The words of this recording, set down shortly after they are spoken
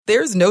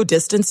There's no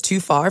distance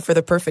too far for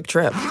the perfect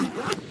trip.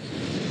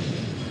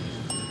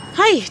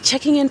 Hi,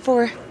 checking in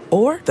for...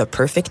 Or the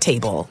perfect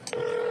table.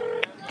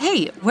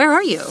 Hey, where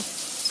are you?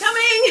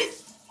 Coming!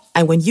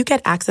 And when you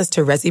get access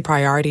to Resi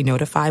Priority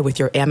Notify with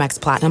your Amex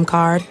Platinum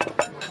card...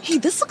 Hey,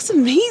 this looks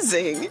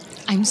amazing.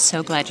 I'm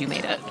so glad you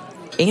made it.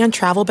 And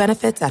travel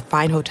benefits at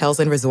fine hotels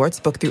and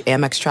resorts booked through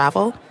Amex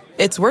Travel,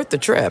 it's worth the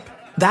trip.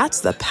 That's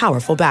the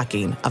powerful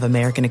backing of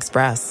American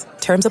Express.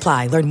 Terms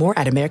apply. Learn more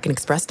at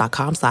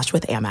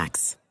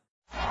americanexpress.com/withAmex.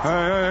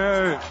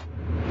 Hey.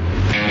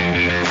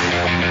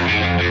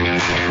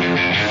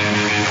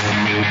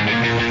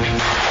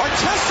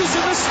 Artesta's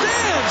in the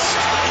stands.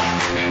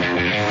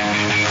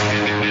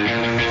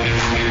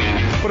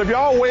 But if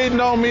y'all waiting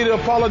on me to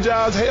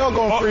apologize, hell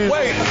gonna freeze.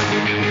 Wait.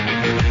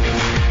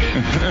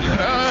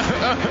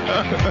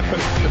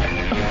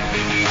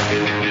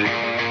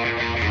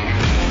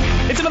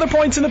 It's another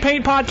Points in the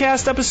Paint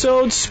podcast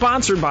episode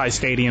sponsored by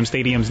Stadium,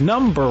 Stadium's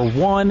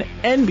 #1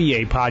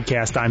 NBA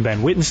podcast. I'm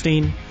Ben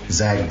Wittenstein.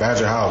 Zach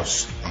Badger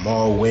House. I'm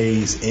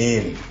always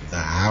in the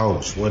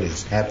house. What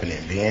is happening,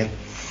 Ben?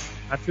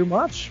 Not too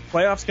much.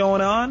 Playoffs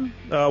going on.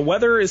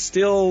 Weather is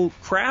still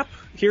crap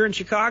here in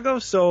Chicago,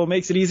 so it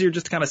makes it easier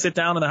just to kind of sit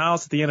down in the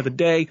house at the end of the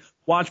day,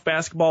 watch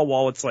basketball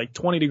while it's like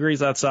 20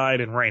 degrees outside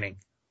and raining.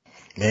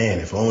 Man,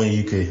 if only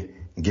you could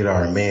get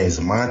our man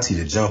Monty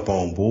to jump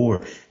on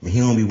board. I mean, he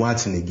don't be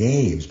watching the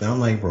games. But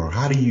I'm like, bro,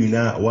 how do you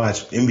not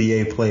watch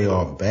NBA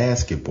playoff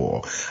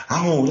basketball?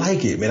 I don't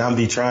like it, man. I'm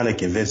be trying to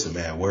convince him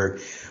at work,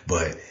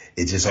 but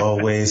it just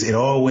always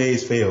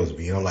fails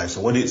me. I'm like,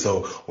 so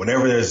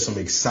whenever there's some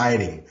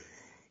exciting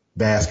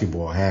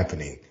basketball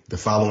happening, the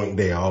following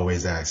day I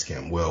always ask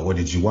him, well, what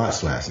did you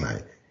watch last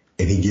night?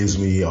 And he gives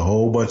me a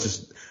whole bunch of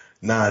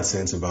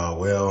nonsense about,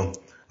 well,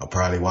 I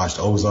probably watched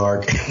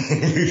Ozark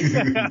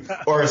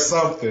or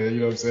something. You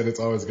know what I'm saying? It's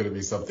always going to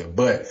be something.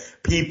 But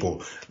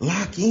people,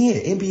 lock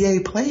in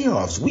NBA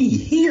playoffs.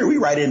 We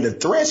right in the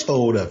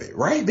threshold of it,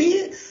 right,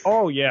 Ben?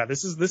 Oh yeah,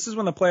 this is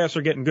when the playoffs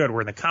are getting good. We're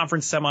in the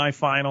conference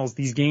semifinals.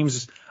 These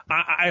games,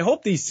 I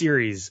hope these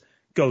series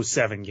go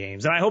 7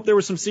 games, and I hope there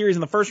was some series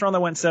in the first round that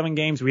went 7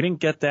 games. We didn't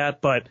get that,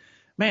 but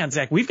man,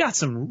 Zach, we've got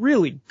some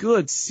really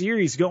good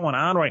series going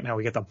on right now.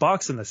 We got the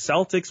Bucks and the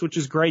Celtics, which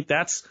is great.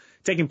 That's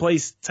taking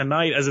place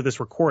tonight as of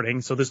this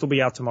recording, so this will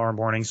be out tomorrow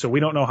morning. So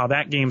we don't know how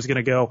that game's going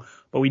to go,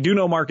 but we do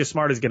know Marcus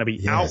Smart is going to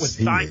be out with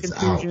thigh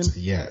contusion.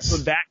 Yes. So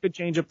that could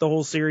change up the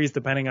whole series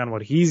depending on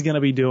what he's going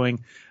to be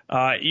doing.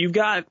 You've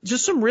got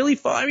just some really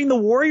fun. I mean, the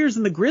Warriors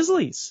and the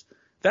Grizzlies.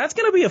 That's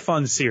going to be a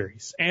fun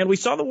series. And we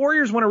saw the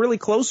Warriors win a really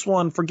close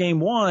one for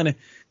game 1.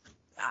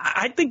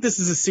 I think this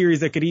is a series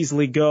that could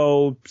easily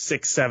go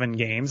 6-7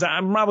 games.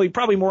 I'm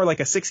probably more like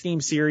a 6-game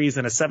series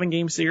than a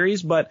 7-game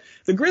series, but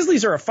the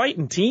Grizzlies are a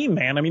fighting team,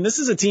 man. I mean, this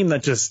is a team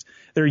that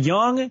they're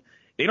young.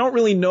 They don't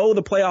really know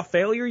the playoff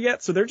failure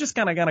yet, so they're just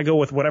kind of going to go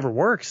with whatever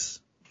works.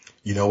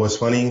 You know what's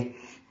funny?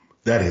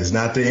 That is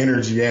not the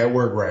energy at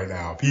work right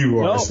now.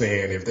 People are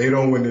saying if they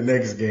don't win the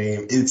next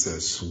game, it's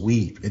a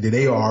sweep. And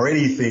they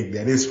already think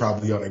that it's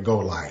probably going to go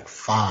like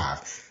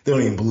 5. They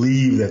don't even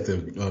believe that the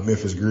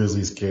Memphis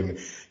Grizzlies can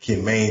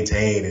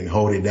maintain and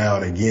hold it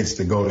down against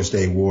the Golden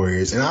State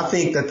Warriors. And I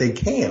think that they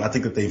can. I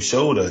think that they've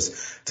showed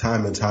us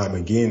time and time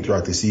again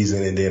throughout the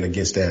season and then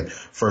against that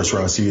first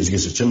round series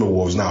against the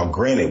Timberwolves. Now,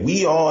 granted,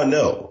 we all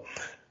know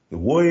the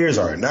Warriors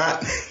are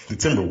not the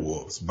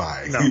Timberwolves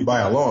by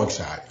a long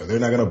shot. They're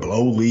not going to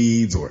blow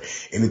leads or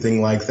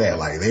anything like that.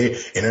 Like they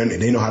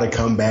know how to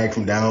come back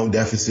from down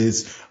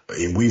deficits.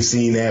 And we've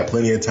seen that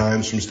plenty of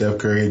times from Steph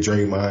Curry,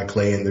 Draymond,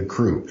 Clay, and the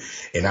crew.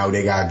 And now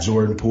they got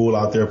Jordan Poole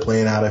out there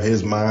playing out of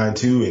his mind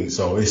too. And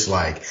so it's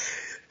like,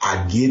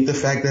 I get the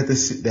fact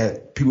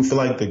that people feel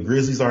like the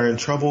Grizzlies are in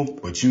trouble,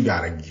 but you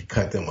got to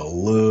cut them a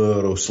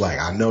little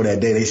slack. I know that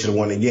day they should have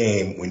won the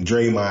game when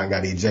Draymond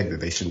got ejected.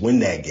 They should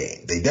win that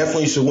game. They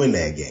definitely should win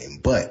that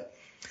game, but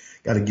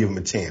got to give them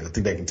a chance. I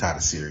think they can tie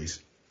the series.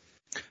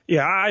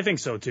 Yeah, I think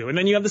so too. And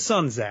then you have the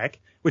Suns, Zach,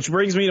 which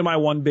brings me to my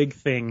one big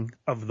thing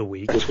of the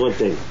week. Just one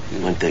thing.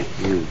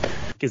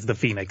 Is the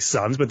Phoenix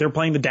Suns, but they're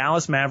playing the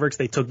Dallas Mavericks.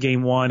 They took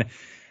game 1. And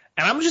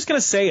I'm just going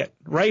to say it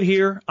right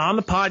here on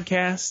the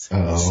podcast,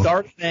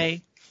 Start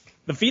May.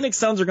 The Phoenix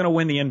Suns are going to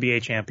win the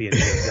NBA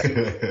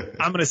championship.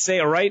 I'm going to say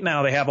it right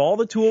now. They have all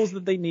the tools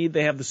that they need.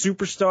 They have the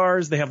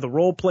superstars. They have the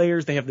role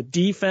players. They have the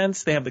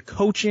defense. They have the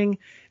coaching.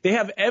 They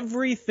have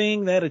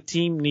everything that a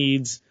team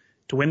needs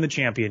to win the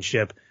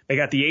championship. They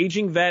got the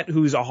aging vet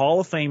who's a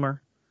Hall of Famer.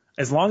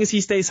 As long as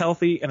he stays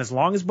healthy and as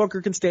long as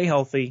Booker can stay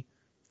healthy,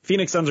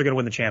 Phoenix Suns are going to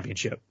win the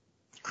championship.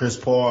 Chris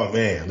Paul,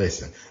 man,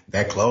 listen,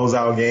 that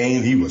closeout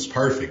game, he was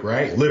perfect,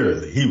 right?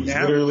 Literally, he was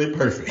literally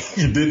perfect.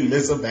 He didn't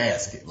miss a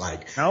basket,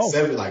 like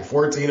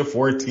 14 to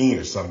 14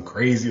 or something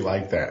crazy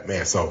like that,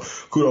 man. So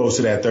kudos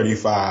to that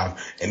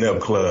 35 and up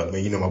club,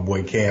 man. You know, my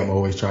boy Cam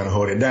always trying to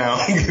hold it down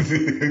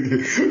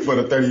for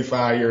the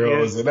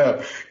 35-year-olds and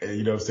up. And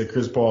you know what I'm saying?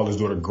 Chris Paul is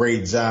doing a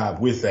great job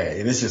with that.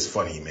 And it's just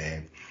funny, man. You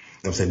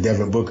know what I'm saying?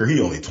 Devin Booker,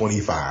 he only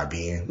 25,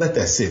 man. Let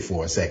that sit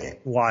for a second.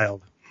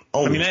 Wild.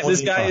 Only I mean,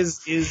 this guy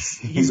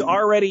he's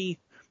already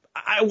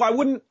I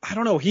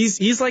don't know.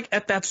 He's like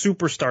at that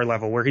superstar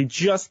level where he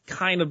just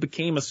kind of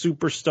became a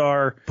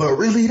superstar. But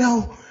really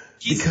though,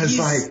 because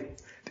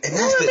and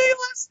that's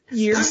last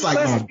year, that's like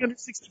last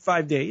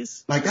 365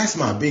 days. Like that's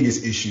my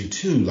biggest issue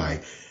too.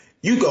 Like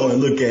you go and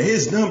look at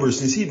his numbers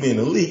since he's been in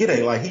the league. It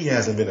ain't like he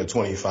hasn't been a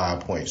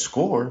 25-point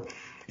scorer.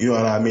 You know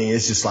what I mean?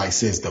 It's just like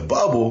since the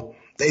bubble,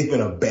 they've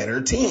been a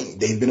better team.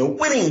 They've been a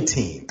winning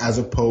team as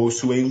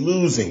opposed to a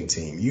losing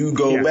team. You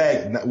go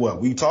back,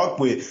 we talk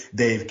with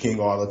Dave King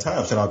all the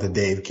time. Shout out to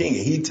Dave King.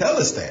 And he tell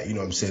us that, you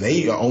know what I'm saying?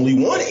 They only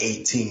won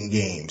 18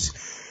 games,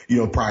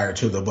 prior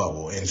to the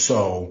bubble. And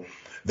so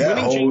that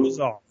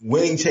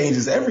winning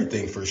changes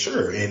everything for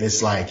sure. And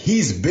it's like,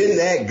 he's been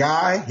that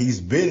guy. He's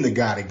been the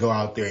guy to go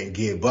out there and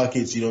get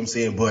buckets, you know what I'm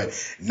saying?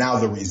 But now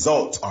the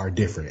results are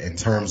different in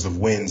terms of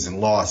wins and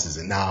losses.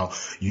 And now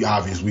you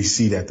obviously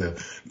see that the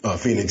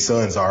Phoenix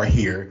Suns are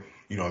here,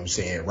 you know what I'm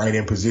saying, right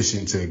in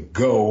position to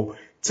go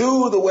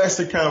to the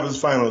Western Conference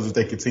Finals if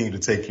they continue to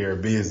take care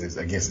of business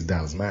against the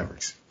Dallas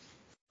Mavericks.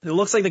 It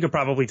looks like they could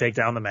probably take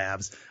down the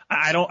Mavs.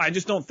 I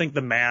just don't think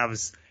the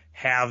Mavs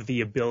have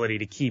the ability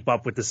to keep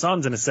up with the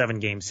Suns in a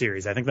 7-game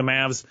series. I think the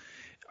Mavs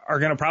are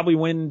going to probably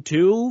win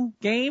 2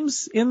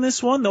 games in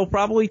this one. They'll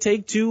probably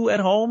take 2 at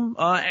home.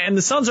 And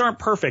the Suns aren't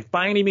perfect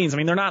by any means. I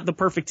mean, they're not the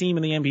perfect team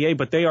in the NBA,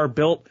 but they are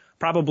built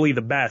probably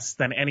the best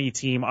than any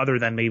team other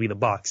than maybe the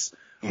Bucks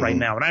right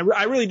now. And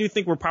I really do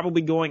think we're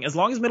probably going, as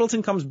long as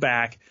Middleton comes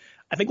back,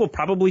 I think we'll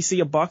probably see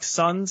a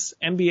Bucks-Suns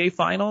NBA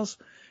Finals.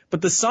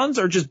 But the Suns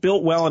are just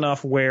built well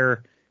enough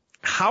where,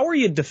 how are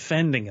you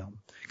defending them?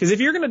 Because if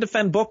you're going to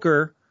defend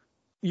Booker,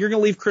 you're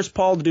going to leave Chris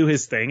Paul to do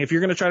his thing. If you're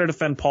going to try to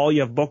defend Paul,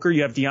 you have Booker,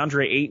 you have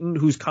DeAndre Ayton,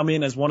 who's come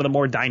in as one of the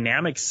more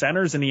dynamic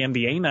centers in the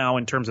NBA now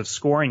in terms of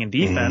scoring and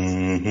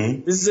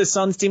defense. This is a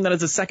Suns team that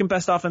has the second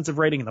best offensive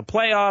rating in the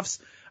playoffs.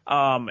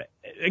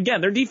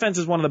 Again, their defense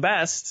is one of the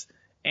best,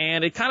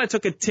 and it kind of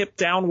took a tip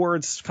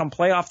downwards come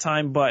playoff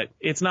time, but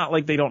it's not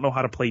like they don't know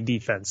how to play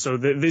defense. So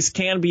this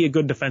can be a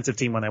good defensive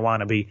team when they want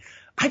to be.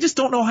 I just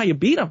don't know how you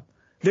beat them.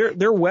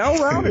 They're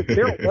well-rounded.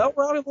 They're a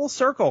well-rounded little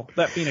circle,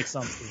 that Phoenix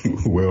Suns team.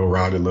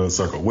 Well-rounded little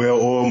circle.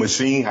 Well-oiled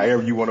machine,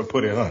 however you want to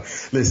put it, huh?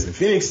 Listen,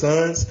 Phoenix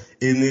Suns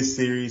in this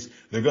series,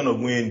 they're going to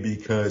win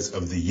because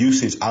of the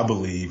usage, I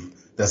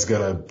believe, that's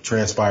going to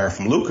transpire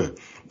from Luka.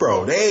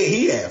 Bro,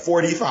 he had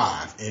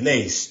 45, and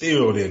they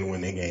still didn't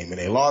win the game, and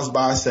they lost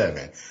by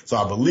 7. So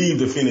I believe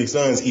the Phoenix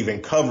Suns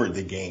even covered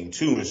the game,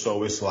 too. And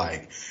so it's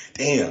like,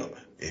 damn.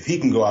 If he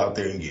can go out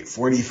there and get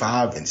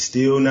 45 and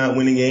still not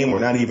win a game or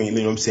not even, you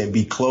know what I'm saying,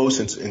 be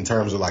close in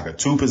terms of like a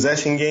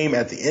 2-possession game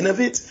at the end of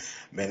it,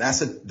 man,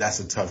 that's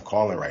a tough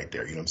calling right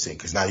there. You know what I'm saying?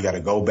 Because now you got to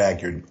go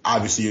back. You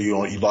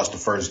lost the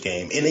first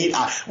game. And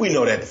we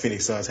know that the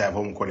Phoenix Suns have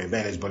home court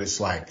advantage, but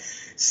it's like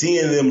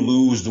seeing them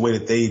lose the way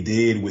that they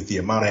did with the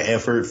amount of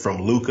effort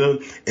from Luka,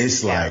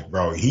 it's like,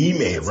 bro, he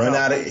may run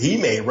out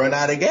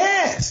of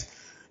gas.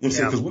 You know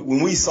what I'm saying? Because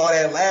when we saw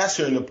that last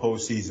year in the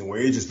postseason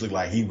where it just looked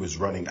like he was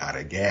running out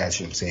of gas,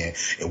 you know what I'm saying?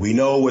 And we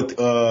know what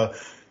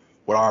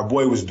our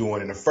boy was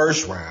doing in the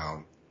first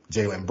round,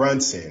 Jalen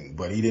Brunson,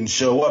 but he didn't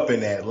show up in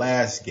that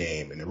last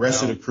game, and the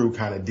rest of the crew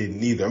kind of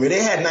didn't either. I mean,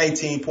 they had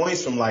 19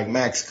 points from like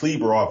Max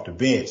Kleber off the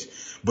bench,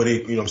 but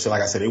you know what I'm saying?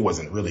 Like I said, it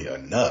wasn't really enough,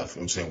 you know what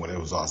I'm saying, when it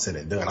was all said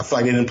and done. I feel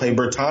like they didn't play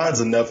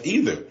Bertans enough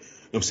either. You know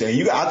what I'm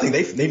saying? I think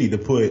they need to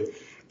put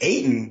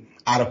Ayton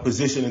out of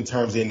position in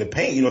terms of in the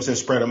paint, you know what I'm saying,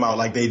 spread them out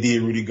like they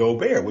did Rudy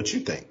Gobert. What you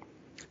think?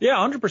 Yeah,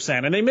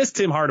 100%. And they missed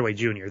Tim Hardaway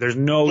Jr. There's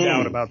no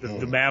doubt about this.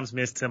 The Mavs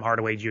missed Tim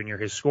Hardaway Jr.,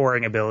 his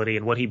scoring ability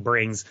and what he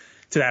brings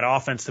to that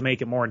offense to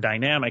make it more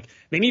dynamic.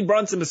 They need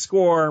Brunson to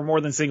score more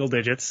than single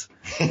digits.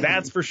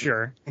 That's for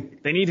sure.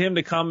 They need him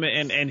to come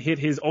and hit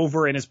his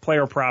over and his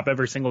player prop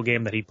every single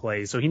game that he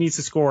plays. So he needs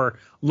to score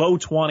low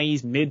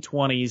 20s, mid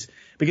 20s,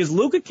 because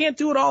Luka can't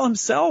do it all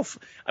himself.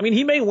 I mean,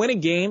 he may win a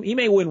game. He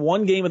may win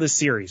one game of the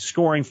series,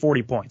 scoring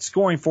 40 points,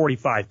 scoring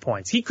 45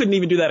 points. He couldn't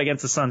even do that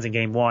against the Suns in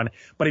game 1.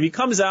 But if he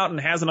comes out and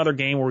has another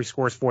game where he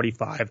scores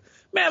 45,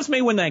 Mavs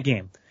may win that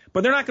game.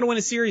 But they're not going to win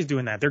a series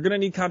doing that. They're going to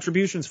need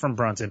contributions from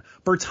Brunson.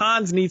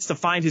 Bertans needs to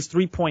find his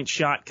 3-point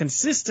shot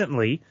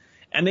consistently,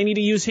 and they need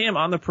to use him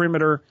on the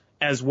perimeter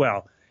as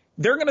well.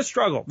 They're going to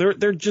struggle.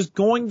 They're just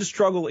going to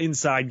struggle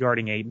inside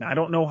guarding Ayton. I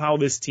don't know how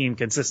this team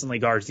consistently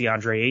guards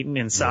DeAndre Ayton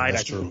inside. I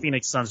think the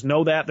Phoenix Suns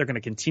know that. They're going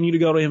to continue to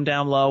go to him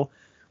down low.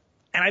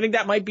 And I think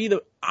that might be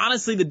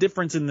honestly the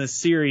difference in this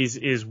series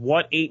is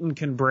what Ayton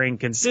can bring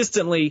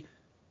consistently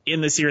in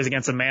the series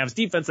against a Mavs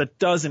defense that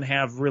doesn't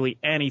have really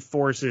any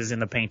forces in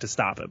the paint to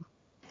stop him.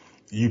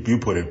 You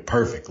put it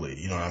perfectly.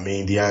 You know what I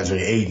mean? DeAndre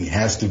Ayton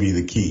has to be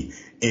the key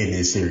in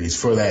this series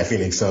for that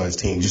Phoenix Suns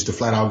team, just to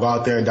flat out go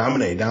out there and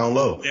dominate down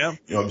low. Yeah. You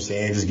know what I'm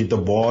saying? Just get the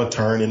ball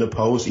turned in the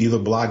post, either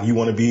block you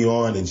want to be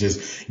on, and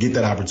just get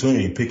that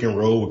opportunity, pick and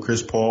roll with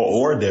Chris Paul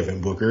or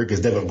Devin Booker,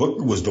 because Devin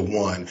Booker was the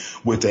one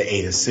with the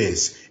 8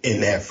 assists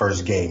in that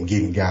first game,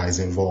 getting guys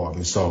involved.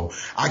 And so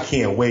I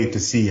can't wait to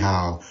see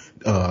how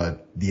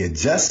the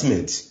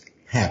adjustments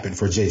happen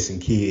for Jason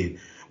Kidd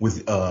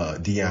with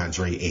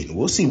DeAndre Ayton.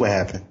 We'll see what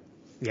happens.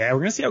 Yeah, we're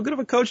going to see how good of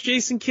a coach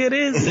Jason Kidd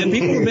is. And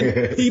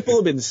people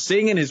have been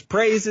singing his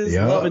praises,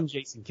 loving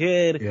Jason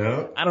Kidd.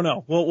 Yep. I don't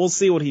know. We'll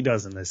see what he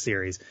does in this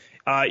series.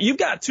 You've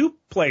got 2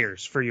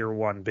 players for your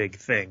one big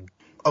thing.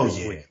 Oh,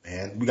 yeah,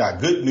 man. We got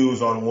good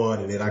news on one,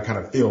 and then I kind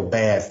of feel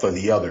bad for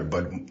the other.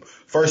 But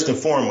first and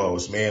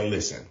foremost, man,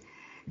 listen.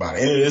 By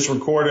the end of this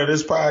recording of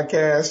this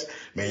podcast,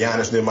 man,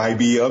 Giannis, they might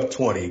be up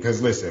 20.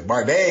 Because, listen,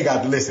 Boston ain't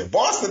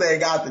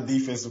got the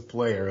defensive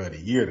player of the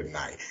year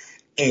tonight.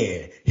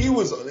 And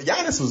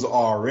Giannis was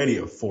already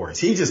a force.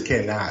 He just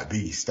cannot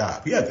be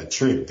stopped. He had the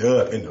trip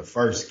dub in the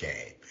first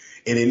game.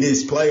 And in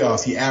this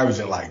playoffs, he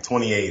averaging like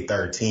 28,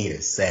 13,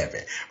 and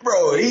 7.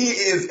 Bro, he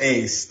is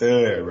a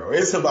stud, bro.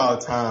 It's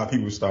about time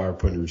people start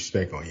putting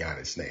respect on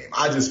Giannis' name.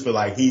 I just feel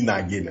like he's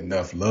not getting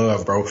enough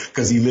love, bro,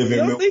 because he live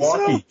in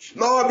Milwaukee. So?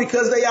 No,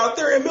 because they out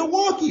there in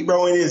Milwaukee,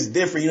 bro, and it's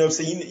different. You know what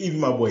I'm saying? Even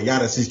my boy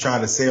Giannis is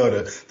trying to sell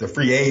the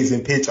free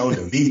agent pitch on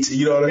the beach.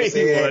 You know what I'm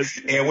saying?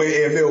 And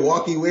we're in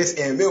Milwaukee,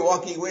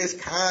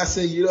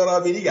 Wisconsin, you know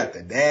what I mean? He got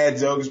the dad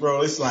jokes,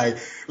 bro. It's like,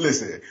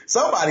 listen,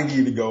 somebody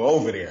need to go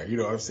over there. You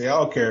know what I'm saying? I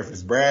don't care if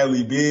it's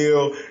Bradley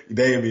Beal,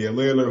 Damian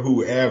Lillard,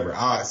 whoever.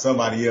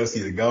 Somebody else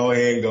needs to go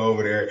ahead and go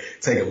over there,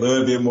 take a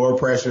little bit more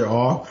pressure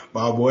off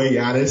my boy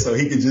Giannis so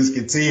he can just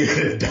continue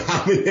to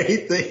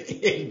dominate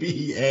the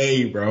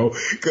NBA, bro.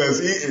 Because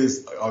he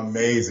is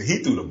amazing.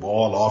 He threw the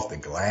ball off the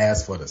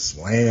glass for the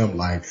slam,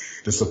 like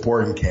the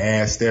supporting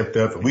cast stepped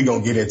up. And we're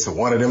going to get into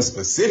one of them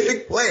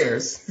specific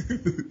players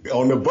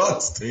on the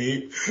Bucks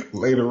team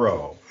later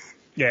on.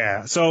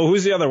 Yeah. So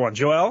who's the other one?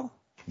 Joel?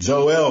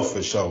 Joel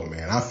for sure,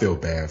 man. I feel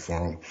bad for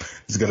him.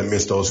 He's going to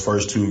miss those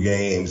first 2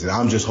 games, and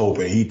I'm just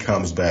hoping he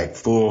comes back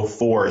full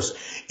force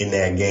in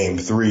that game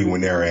 3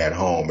 when they're at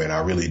home, and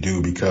I really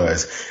do,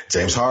 because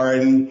James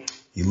Harden,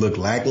 he looked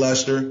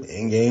lackluster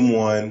in game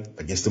 1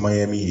 against the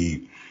Miami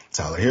Heat.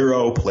 Tyler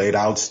Hero played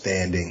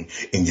outstanding,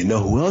 and you know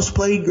who else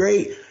played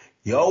great?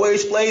 He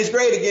always plays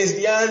great against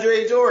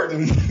DeAndre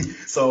Jordan.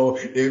 So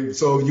if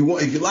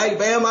you like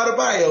Bam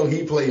Adebayo,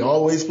 he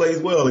always plays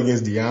well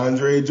against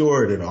DeAndre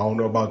Jordan. I don't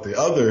know about the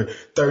other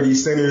 30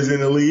 centers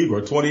in the league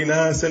or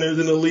 29 centers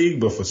in the league,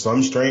 but for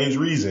some strange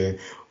reason,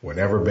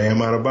 whenever Bam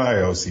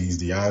Adebayo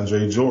sees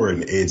DeAndre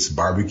Jordan, it's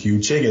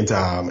barbecue chicken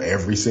time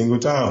every single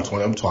time.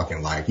 I'm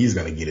talking like he's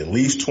going to get at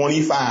least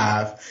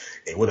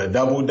 25 with a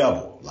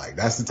double-double. Like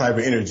that's the type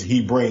of energy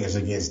he brings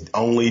against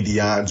only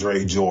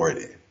DeAndre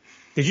Jordan.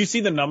 Did you see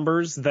the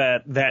numbers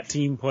that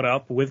team put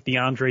up with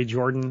DeAndre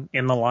Jordan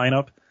in the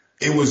lineup?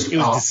 It was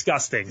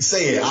disgusting.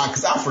 Say it,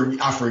 because I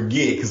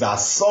forget, because I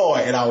saw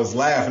it and I was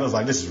laughing. I was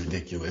like, this is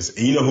ridiculous.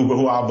 And you know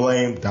who I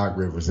blame? Doc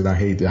Rivers. And I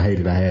hated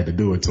I had to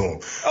do it to him.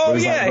 Oh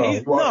yeah,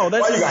 like, why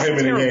you got him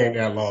in the game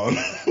that long?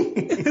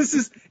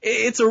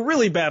 It's a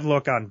really bad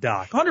look on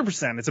Doc.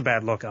 100% it's a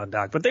bad look on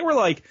Doc. But they had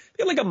like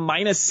a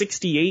minus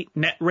 68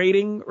 net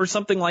rating or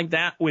something like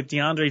that with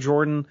DeAndre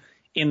Jordan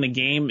in the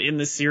game, in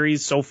the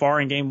series so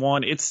far in game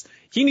 1.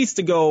 He needs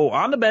to go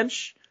on the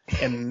bench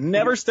and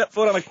never step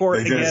foot on a court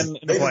again in the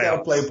playoffs. They just got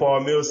to play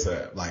Paul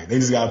Millsap. Like, they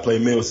just got to play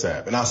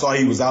Millsap. And I saw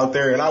he was out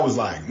there, and I was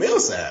like,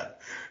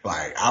 Millsap?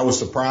 Like, I was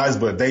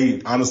surprised, but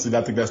I honestly,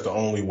 I think that's the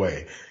only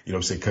way. You know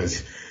what I'm saying?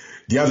 Because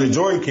DeAndre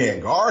Jordan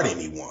can't guard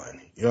anyone.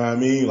 You know what I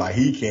mean? Like,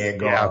 he can't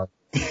guard.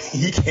 Yeah.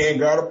 He can't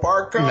guard a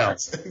park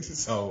cards.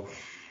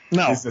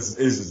 No. So, it's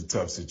just a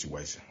tough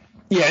situation.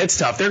 Yeah, it's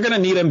tough. They're going to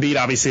need Embiid,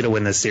 obviously, to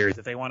win this series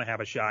if they want to have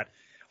a shot.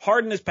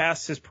 Harden is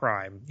past his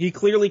prime. He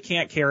clearly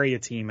can't carry a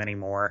team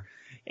anymore.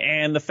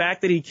 And the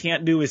fact that he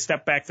can't do his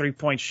step-back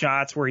three-point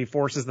shots where he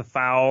forces the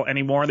foul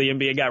anymore, the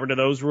NBA got rid of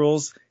those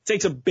rules,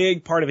 takes a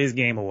big part of his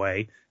game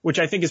away, which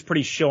I think is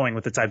pretty showing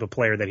with the type of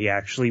player that he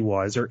actually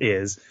was or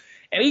is.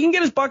 And he can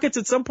get his buckets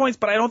at some points,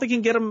 but I don't think he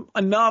can get them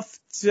enough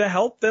to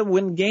help them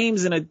win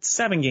games in a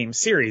 7-game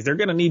series. They're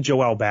going to need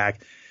Joel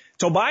back.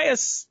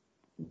 Tobias,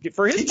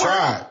 for his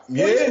part,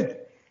 yeah.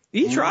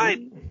 He tried.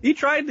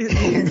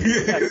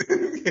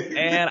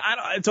 And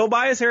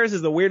Tobias Harris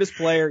is the weirdest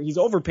player. He's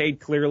overpaid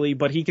clearly,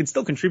 but he can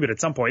still contribute at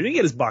some point. He can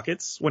get his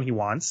buckets when he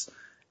wants,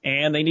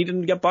 and they need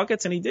him to get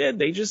buckets, and he did.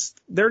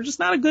 They're just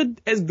not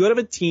as good of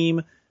a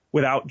team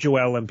without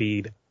Joel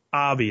Embiid,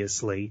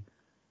 obviously,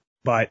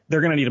 but they're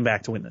going to need him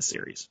back to win this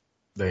series.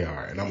 They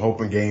are, and I'm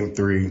hoping game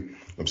 3,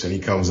 I'm saying he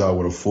comes out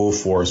with a full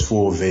force,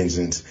 full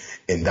vengeance,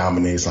 and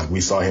dominates like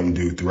we saw him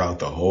do throughout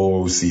the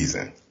whole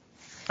season.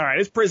 All right,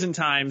 it's prison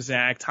time,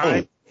 Zach.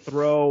 Time to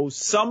throw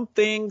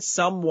something,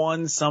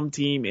 someone, some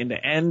team into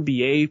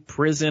NBA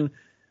prison.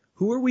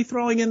 Who are we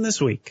throwing in this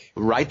week?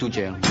 Right to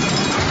jail.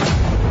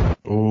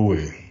 Oh,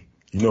 you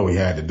know he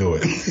had to do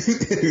it.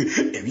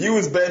 If you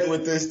was betting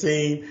with this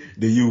team,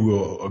 then you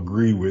will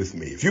agree with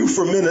me. If you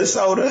from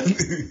Minnesota,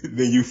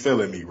 then you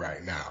feeling me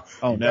right now.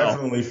 Oh, no.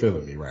 Definitely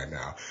feeling me right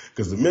now.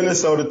 Because the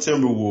Minnesota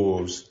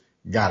Timberwolves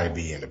got to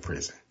be in the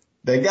prison.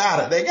 They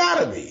gotta be.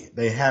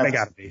 They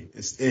gotta be.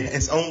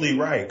 It's only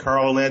right.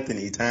 Karl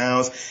Anthony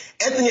Towns.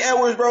 Anthony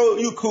Edwards, bro,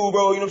 you cool,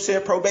 bro. You know what I'm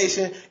saying?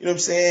 Probation. You know what I'm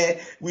saying?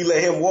 We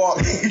let him walk.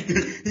 He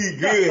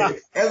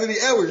good. Anthony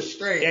Edwards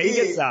straight. Yeah, he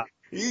gets out.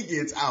 He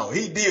gets out.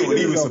 He did what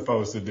he was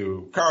supposed to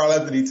do. Karl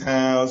Anthony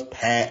Towns,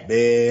 Pat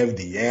Bev,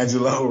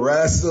 D'Angelo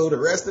Russell, the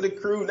rest of the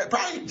crew.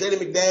 Probably Jaden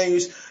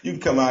McDaniels. You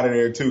can come out of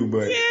there too,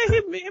 but. Yeah,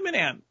 him and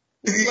Ant.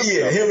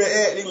 Yeah, him and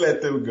Anthony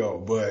let them go.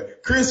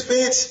 But Chris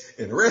Finch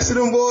and the rest of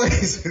them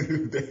boys,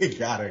 they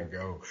gotta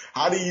go.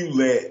 How do you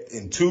let,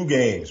 in 2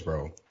 games,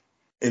 bro?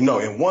 In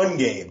one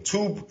game,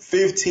 2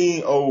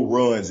 15-0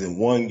 runs in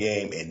one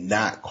game and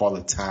not call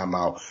a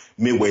timeout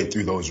midway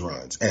through those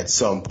runs at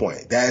some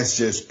point? That's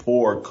just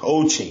poor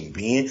coaching,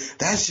 Ben.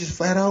 That's just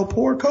flat out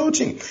poor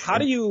coaching. How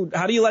do you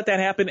let that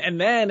happen and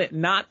then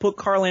not put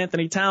Karl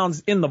Anthony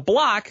Towns in the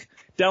block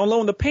down low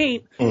in the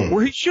paint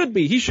where he should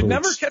be? He should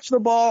never catch the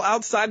ball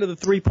outside of the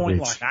 3-point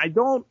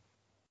line.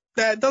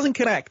 That doesn't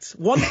connect.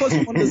 1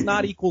 + 1 does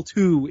not equal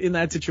 2 in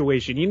that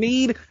situation. You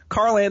need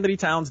Karl Anthony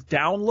Towns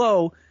down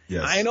low.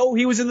 Yes. I know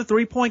he was in the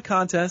 3-point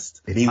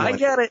contest. I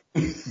get it.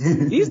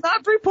 He's not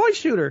a 3-point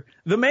shooter.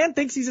 The man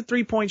thinks he's a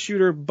 3-point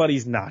shooter, but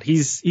he's not.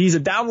 He's a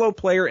down low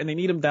player, and they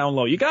need him down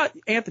low. You got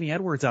Anthony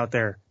Edwards out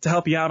there to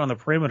help you out on the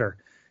perimeter.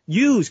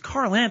 Use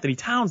Karl Anthony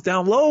Towns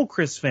down low,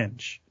 Chris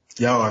Finch.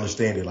 Y'all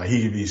understand it. Like,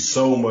 he could be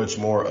so much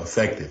more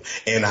effective.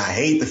 And I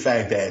hate the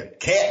fact that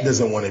Cat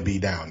doesn't want to be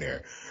down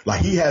there.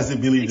 Like, he has the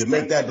ability to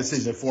make that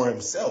decision for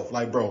himself.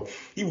 Like, bro,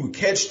 he would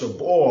catch the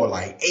ball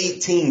like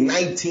 18,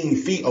 19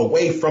 feet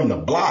away from the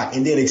block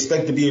and then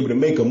expect to be able to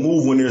make a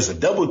move when there's a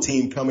double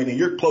team coming and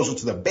you're closer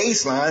to the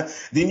baseline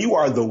than you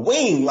are the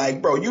wing.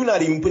 Like, bro, you're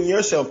not even putting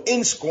yourself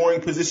in scoring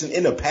position,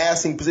 in a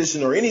passing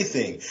position or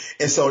anything.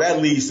 And so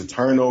that leads to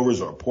turnovers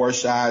or poor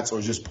shots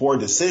or just poor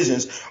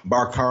decisions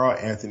by Karl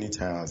Anthony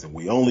Towns. And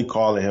we only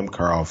calling him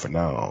Karl for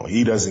now.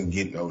 He doesn't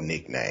get no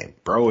nickname.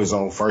 Bro is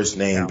on first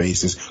name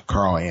basis,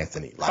 Karl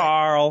Anthony.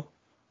 Karl.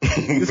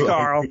 Just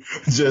Karl.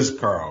 Just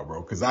Karl,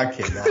 bro, because I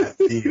cannot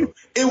feel.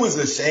 It was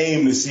a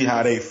shame to see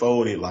how they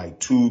folded like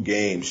 2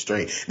 games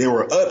straight. They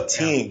were up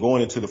 10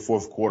 going into the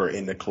fourth quarter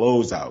in the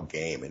closeout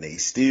game, and they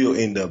still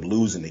end up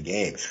losing the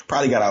game.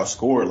 Probably got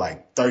outscored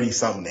like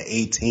 30-something to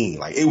 18.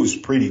 Like, it was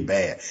pretty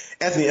bad.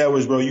 Anthony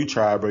Edwards, bro, you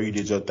tried, bro. You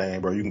did your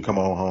thing, bro. You can come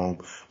on home.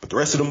 But the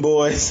rest of them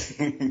boys,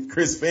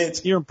 Chris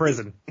Finch. You're in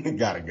prison.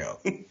 Gotta go.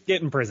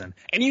 Get in prison.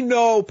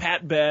 And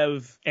Pat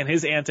Bev and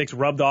his antics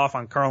rubbed off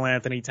on Karl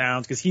Anthony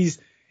Towns because he's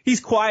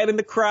quiet in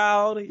the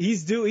crowd.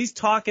 He's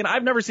talking.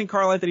 I've never seen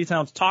Karl Anthony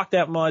Towns talk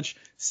that much,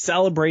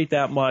 celebrate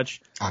that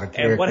much.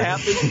 And what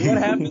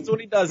happens when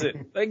he does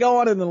it? They go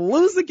on and then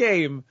lose the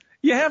game.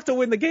 You have to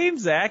win the game,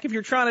 Zach. If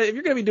you're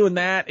going to be doing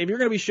that, if you're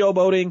going to be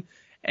showboating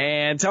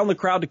and telling the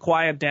crowd to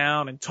quiet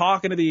down and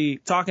talking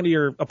to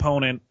your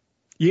opponent,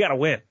 you got to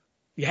win.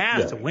 You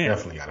have to win.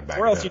 Definitely got to back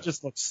or else up. you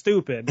just look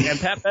stupid. And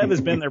Pat Bev has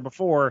been there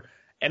before,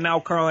 and now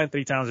Karl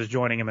Anthony Towns is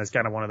joining him as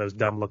kind of one of those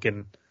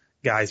dumb-looking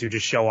guys who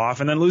just show off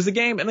and then lose the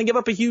game and then give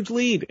up a huge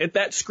lead. At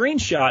that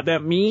screenshot,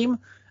 that meme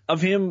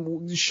of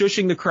him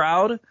shushing the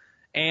crowd,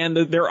 and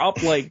they're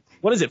up like,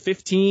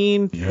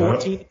 15, 14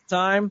 at the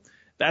time.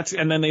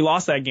 And then they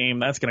lost that game.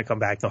 That's going to come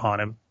back to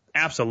haunt him.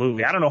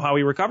 Absolutely. I don't know how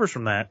he recovers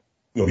from that.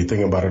 You'll be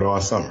thinking about it all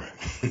summer.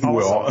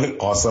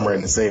 All summer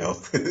in the sale.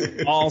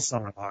 All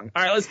summer long.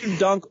 All right, let's do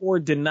dunk or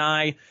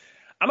deny.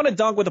 I'm going to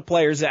dunk with a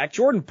player, Zach.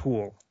 Jordan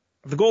Poole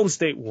of the Golden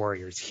State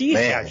Warriors. He's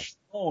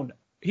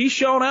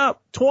shown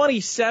up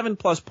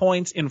 27-plus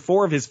points in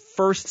 4 of his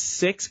first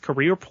 6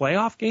 career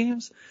playoff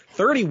games.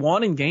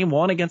 31 in game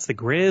 1 against the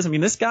Grizz. I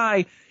mean, this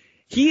guy,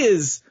 he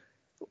is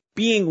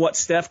being what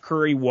Steph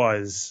Curry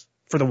was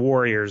for the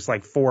Warriors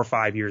like 4 or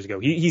 5 years ago.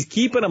 He's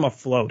keeping them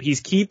afloat.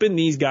 He's keeping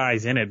these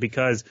guys in it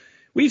because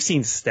we've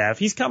seen Steph.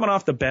 He's coming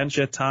off the bench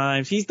at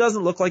times. He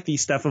doesn't look like the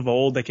Steph of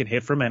old that can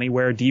hit from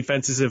anywhere.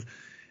 Defenses have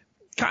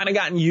kind of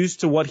gotten used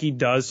to what he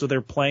does, so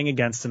they're playing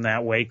against him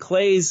that way.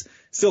 Clay's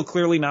still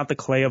clearly not the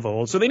Clay of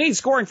old, so they need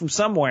scoring from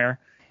somewhere,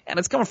 and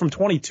it's coming from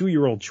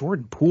 22-year-old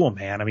Jordan Poole,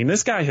 man. I mean,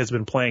 this guy has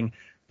been playing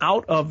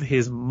out of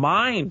his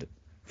mind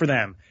for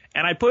them.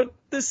 And I put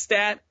this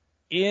stat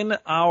in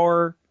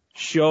our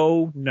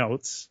show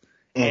notes,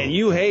 and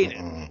you hate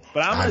it,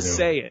 but I'm going to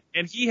say it.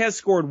 And he has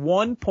scored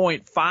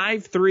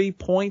 1.53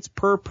 points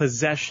per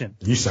possession.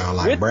 You sound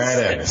like Brad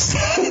Evans.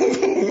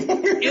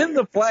 In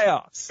the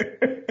playoffs.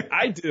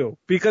 I do,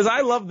 because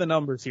I love the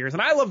numbers here. And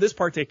I love this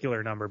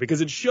particular number because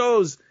it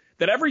shows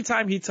that every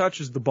time he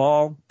touches the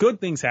ball,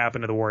 good things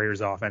happen to the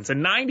Warriors offense. A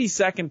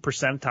 92nd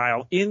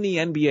percentile in the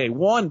NBA,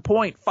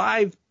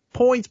 1.5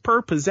 points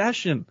per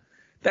possession.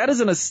 That is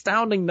an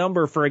astounding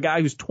number for a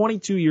guy who's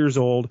 22 years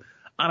old,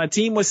 on a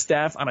team with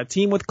Steph, on a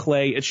team with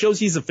Clay. It shows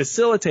he's a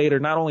facilitator,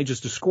 not only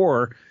just a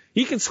scorer.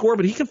 He can score,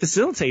 but he can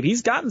facilitate.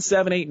 He's gotten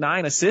 7, 8,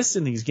 9 assists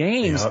in these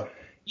games. Yep.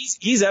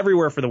 He's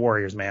everywhere for the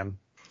Warriors, man.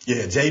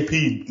 Yeah,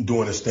 JP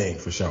doing his thing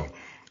for sure.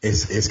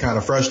 It's kind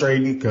of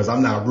frustrating because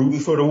I'm not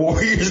rooting for the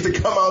Warriors to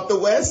come out the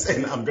West,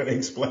 and I'm going to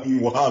explain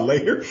why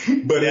later.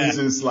 But It's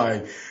just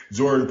like,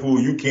 Jordan Poole,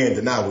 you can't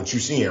deny what you're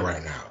seeing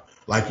right now.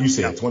 Like you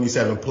said,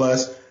 27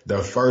 plus, the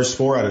first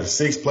 4 out of the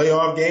 6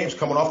 playoff games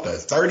coming off the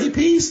 30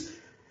 piece.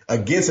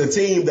 against a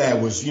team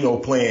that was,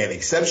 playing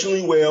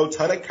exceptionally well,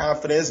 ton of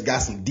confidence, got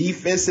some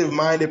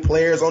defensive-minded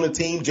players on the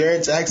team,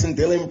 Jaren Jackson,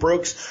 Dillon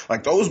Brooks.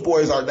 Like, those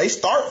boys they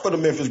start for the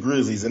Memphis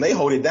Grizzlies, and they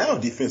hold it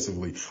down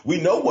defensively. We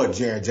know what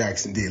Jaren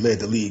Jackson did, led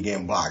the league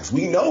in blocks.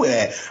 We know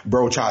that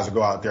bro tries to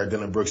go out there,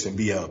 Dillon Brooks, and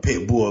be a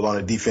pit bull on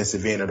the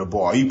defensive end of the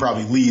ball. He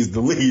probably leads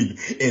the league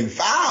in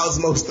fouls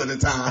most of the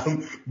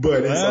time,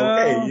 but it's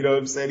okay. You know what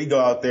I'm saying? He go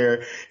out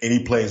there and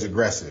he plays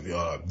aggressive,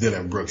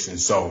 Dillon Brooks. And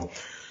so,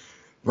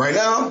 right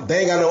now, they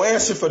ain't got no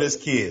answer for this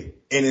kid.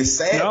 And it's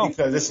sad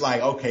because it's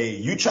like, okay,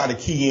 you try to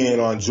key in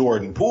on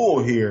Jordan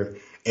Poole here,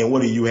 and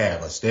what do you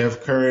have? A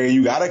Steph Curry,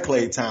 you got a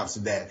Klay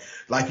Thompson that,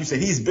 like you said,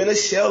 he's been a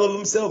shell of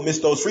himself,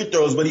 missed those free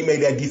throws, but he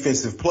made that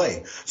defensive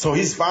play. So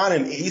he's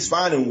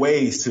finding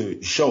ways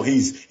to show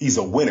he's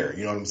a winner.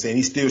 You know what I'm saying?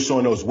 He's still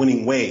showing those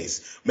winning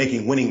ways,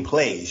 making winning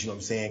plays. You know what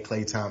I'm saying?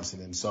 Klay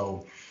Thompson. And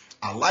so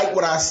I like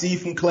what I see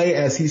from Klay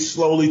as he's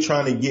slowly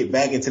trying to get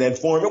back into that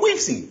form. And we've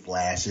seen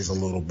flashes a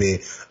little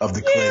bit of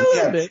the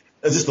Klay.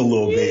 Just a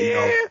little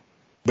bit,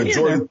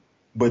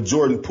 But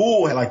Jordan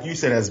Poole, like you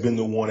said, has been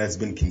the one that's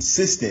been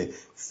consistent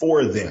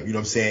for them. You know what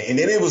I'm saying? And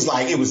then it was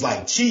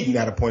like cheating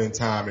at a point in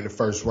time in the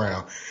first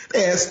round.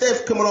 They had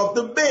Steph coming off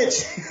the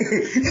bench.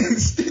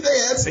 They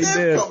had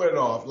Steph coming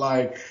off.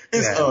 Like,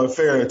 it's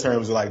unfair in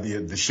terms of like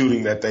the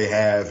shooting that they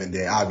have, and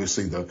then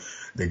obviously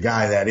the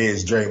guy that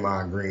is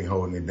Draymond Green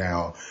holding it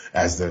down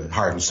as the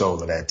heart and soul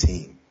of that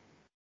team.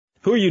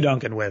 Who are you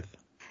dunking with?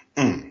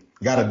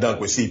 Got to dunk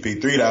with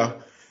CP3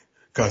 though.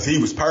 Cause he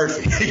was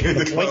perfect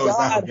to close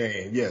out the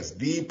game. Yes,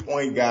 the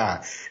point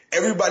guard.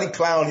 Everybody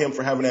clowned him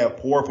for having that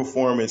poor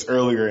performance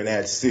earlier in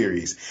that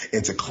series.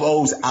 And to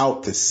close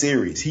out the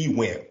series, he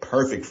went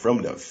perfect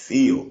from the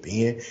field,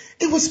 man.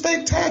 It was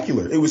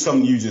spectacular. It was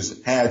something you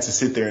just had to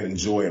sit there and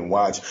enjoy and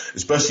watch,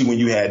 especially when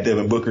you had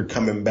Devin Booker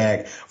coming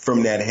back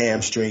from that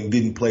hamstring,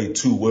 didn't play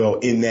too well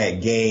in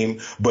that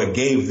game, but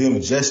gave them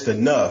just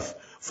enough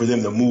for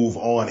them to move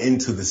on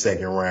into the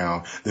second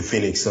round, the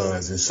Phoenix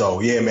Suns. And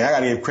so, yeah, man, I got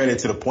to give credit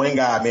to the point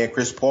guard, man.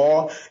 Chris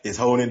Paul is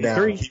holding it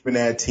down, keeping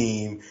that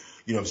team,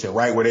 you know what I'm saying,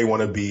 right where they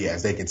want to be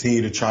as they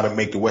continue to try to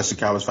make the Western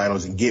Conference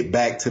Finals and get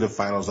back to the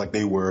finals like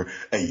they were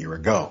a year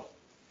ago.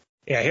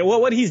 Yeah,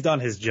 well, what he's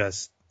done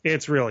is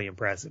it's really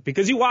impressive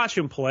because you watch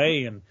him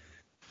play and,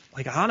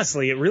 like,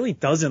 honestly, it really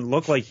doesn't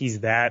look like he's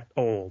that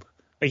old.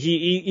 Like,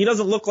 he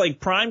doesn't look like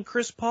prime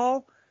Chris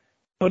Paul.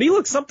 But he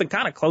looks something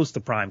kind of close to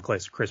prime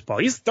Chris Paul.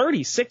 He's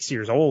 36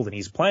 years old, and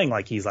he's playing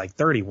like he's like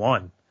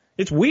 31.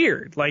 It's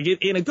weird, like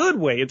in a good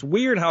way. It's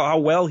weird how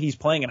well he's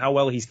playing and how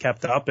well he's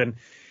kept up. And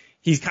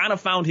he's kind of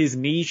found his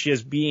niche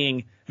as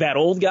being that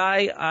old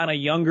guy on a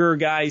younger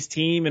guy's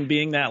team and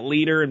being that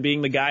leader and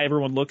being the guy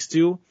everyone looks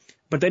to.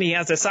 But then he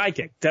has a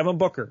sidekick, Devin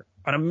Booker,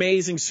 an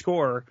amazing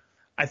scorer.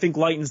 I think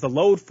lightens the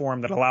load for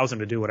him that allows him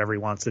to do whatever he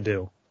wants to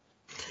do.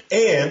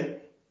 And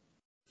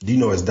do you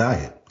know his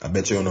diet? I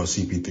bet you don't know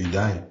CP3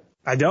 diet.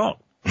 I don't.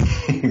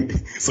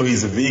 So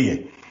he's a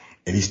vegan,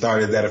 and he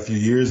started that a few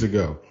years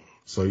ago.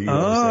 So you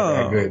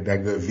know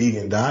that good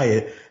vegan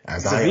diet.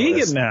 As I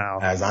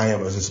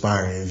am as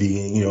aspiring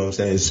vegan, you know what I'm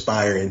saying,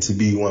 aspiring to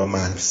be one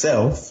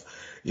myself.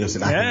 You know what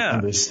I'm saying? I can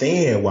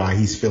understand why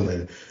he's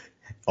feeling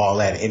all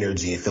that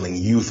energy and feeling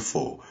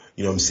youthful.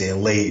 You know what I'm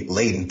saying?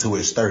 Late into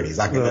his 30s.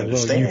 I can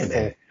understand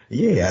that.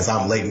 Yeah, as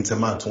I'm late into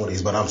my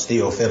 20s, but I'm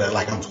still feeling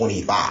like I'm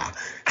 25.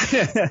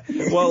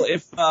 Well,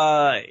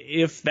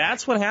 if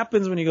that's what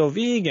happens when you go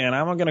vegan,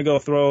 I'm going to go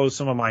throw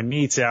some of my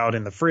meats out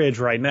in the fridge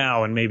right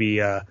now and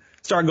maybe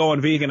start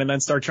going vegan and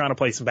then start trying to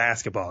play some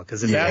basketball.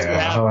 Because if that's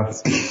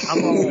what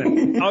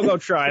happens, I'll go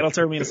try. It'll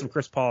turn me into some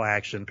Chris Paul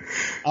action.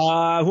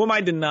 Who am I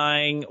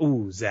denying?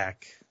 Ooh,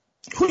 Zach.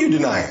 Who you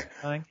denying?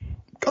 I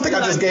think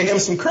I just gave him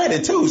some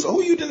credit, too. So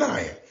who you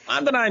denying?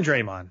 I'm denying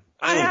Draymond.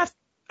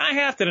 I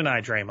have to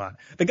deny Draymond.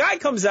 The guy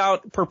comes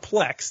out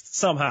perplexed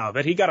somehow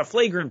that he got a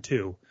flagrant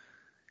 2.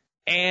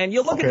 And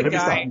you look at the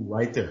guy. Let me stop you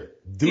right there.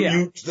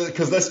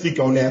 Because let's speak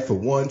on that for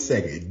 1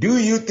 second. Do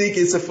you think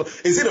is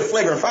it a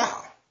flagrant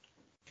foul?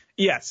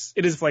 Yes,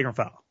 it is a flagrant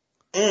foul.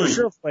 For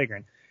sure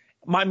flagrant.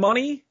 My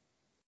money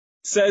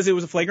says it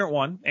was a flagrant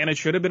 1, and it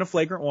should have been a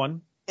flagrant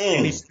 1.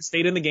 And he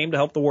stayed in the game to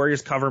help the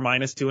Warriors cover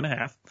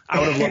 -2.5. I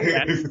would have loved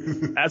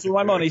that. That's what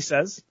my money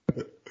says.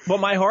 But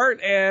my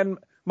heart and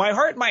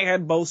my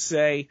head both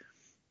say,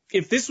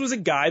 if this was a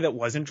guy that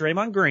wasn't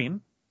Draymond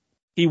Green,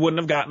 he wouldn't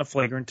have gotten a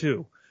flagrant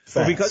 2.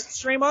 But because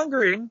it's Draymond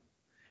Green,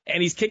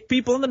 and he's kicked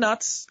people in the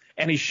nuts,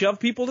 and he's shoved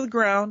people to the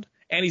ground,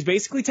 and he's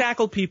basically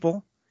tackled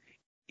people,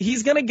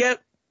 he's going to get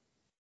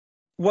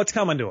what's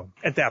coming to him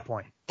at that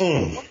point.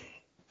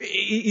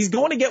 He's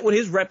going to get what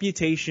his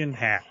reputation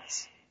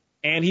has.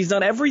 And he's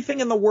done everything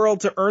in the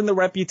world to earn the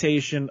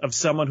reputation of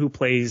someone who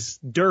plays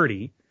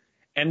dirty.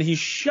 And he's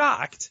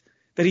shocked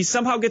that he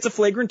somehow gets a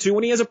flagrant 2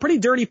 when he has a pretty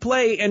dirty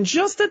play. And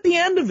just at the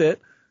end of it,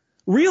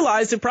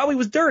 realized it probably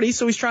was dirty.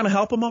 So he's trying to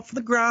help him up for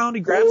the ground.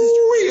 He grabs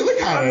his.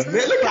 Look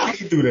how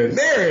he threw the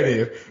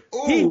narrative.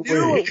 He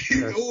knew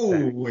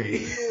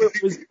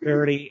it was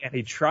dirty. And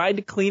he tried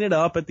to clean it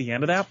up at the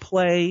end of that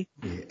play.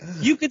 Yeah.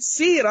 You could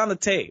see it on the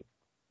tape.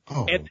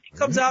 And he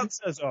comes out and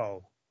says,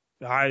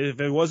 If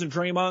it wasn't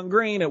Draymond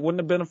Green, it wouldn't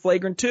have been a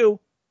flagrant 2.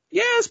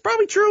 Yeah, it's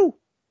probably true.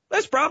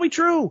 That's probably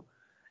true.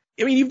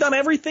 I mean, you've done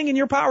everything in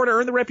your power to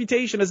earn the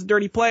reputation as a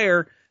dirty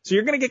player, so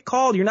you're going to get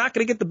called. You're not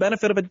going to get the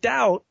benefit of a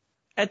doubt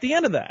at the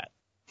end of that.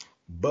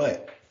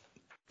 But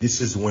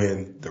this is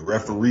when the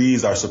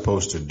referees are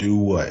supposed to do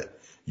what?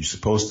 You're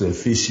supposed to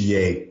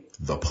officiate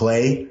the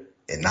play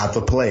and not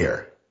the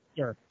player.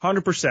 Sure.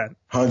 100%.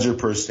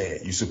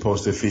 100%. You're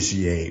supposed to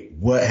officiate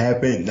what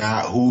happened,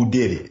 not who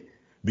did it.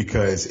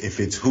 Because if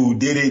it's who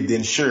did it,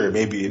 then sure,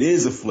 maybe it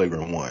is a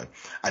flagrant 1.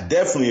 I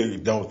definitely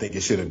don't think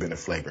it should have been a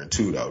flagrant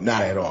 2, though.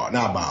 Not at all.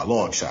 Not by a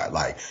long shot.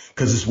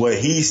 Cause it's what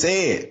he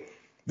said.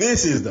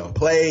 This is the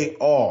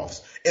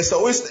playoffs. And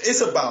so it's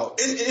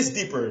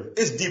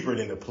deeper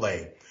than the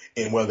play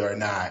and whether or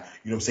not,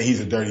 he's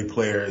a dirty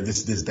player,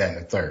 this, that, and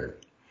the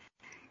third.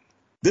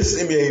 This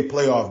is NBA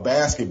playoff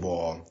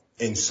basketball.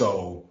 And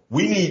so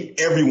we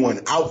need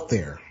everyone out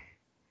there.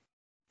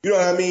 You know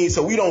what I mean?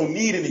 So we don't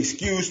need an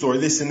excuse or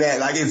this and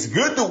that. It's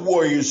good the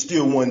Warriors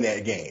still won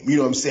that game. You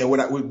know what I'm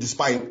saying?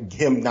 Despite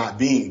him not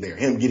being there,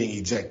 him getting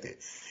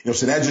ejected.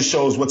 So that just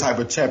shows what type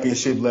of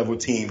championship level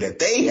team that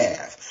they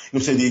have.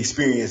 The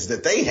experience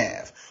that they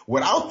have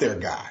without their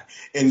guy.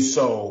 And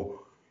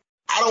so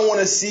I don't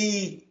want to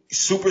see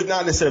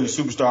not necessarily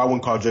superstar. I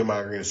wouldn't call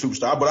Draymond Green a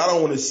superstar, but I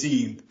don't want to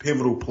see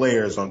pivotal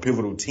players on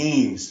pivotal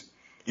teams,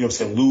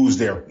 lose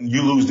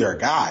their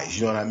guys.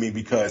 You know what I mean?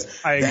 Because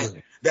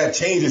that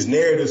changes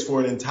narratives for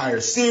an entire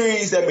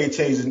series. That may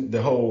change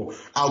the whole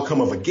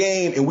outcome of a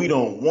game. And we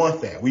don't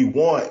want that. We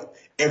want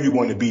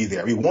everyone to be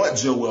there. We want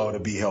Joel to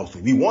be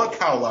healthy. We want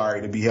Kyle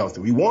Lowry to be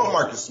healthy. We want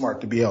Marcus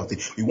Smart to be healthy.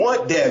 We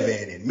want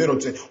Devin and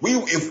Middleton.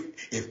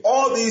 If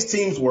all these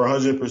teams were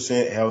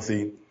 100%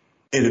 healthy,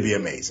 it'd be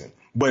amazing.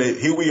 But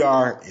here we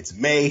are. It's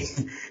May.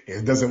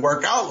 It doesn't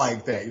work out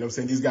like that.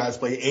 These guys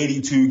play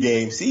 82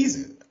 game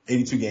seasons.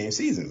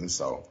 And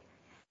so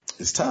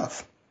it's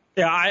tough.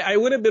 Yeah, I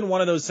would have been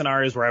one of those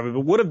scenarios where I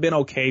would have been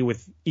okay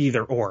with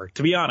either or.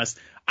 To be honest,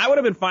 I would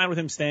have been fine with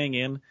him staying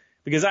in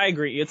because I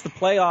agree. It's the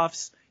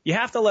playoffs. You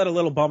have to let a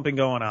little bumping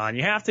going on.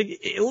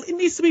 It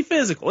needs to be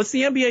physical. It's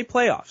the NBA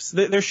playoffs.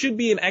 There should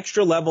be an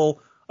extra level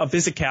of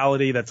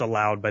physicality that's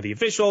allowed by the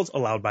officials,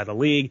 allowed by the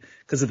league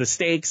because of the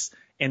stakes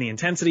and the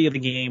intensity of the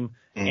game.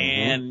 Mm-hmm.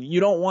 And you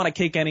don't want to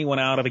kick anyone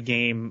out of a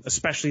game,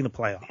 especially in the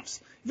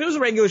playoffs. If it was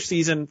a regular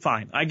season,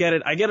 fine. I get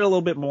it. I get it a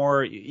little bit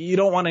more. You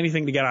don't want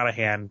anything to get out of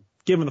hand.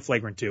 Give him the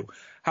flagrant 2.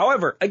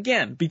 However,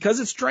 again, because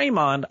it's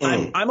Draymond,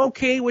 I'm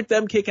okay with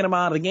them kicking him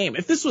out of the game.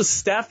 If this was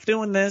Steph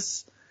doing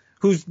this,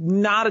 who's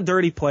not a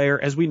dirty player,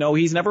 as we know,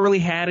 he's never really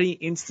had any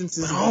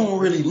instances. I don't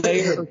really look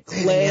at him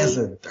as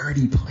a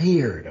dirty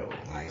player, though.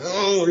 I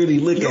don't really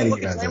look at him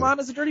as Draymond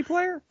as a dirty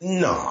player?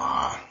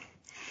 Nah.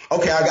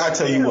 Okay, I gotta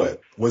tell you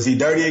what. Was he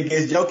dirty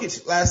against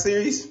Jokic last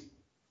series,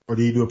 or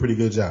did he do a pretty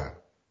good job?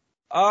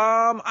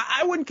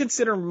 I wouldn't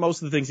consider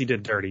most of the things he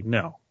did dirty.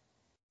 No.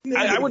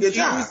 I would. Good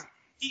job.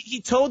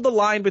 He towed the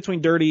line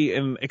between dirty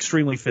and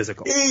extremely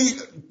physical. He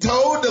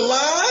towed the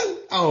line?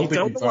 I don't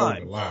think he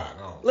towed the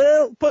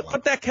line.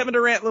 Put that Kevin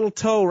Durant little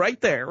toe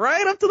right there,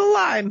 right up to the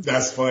line.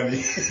 That's funny.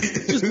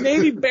 Just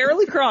maybe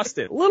barely crossed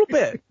it, a little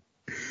bit.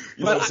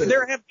 But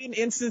there have been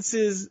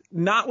instances,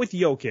 not with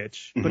Jokic,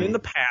 but in the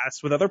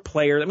past with other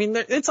players. I mean,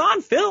 it's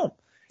on film.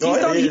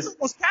 He's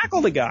almost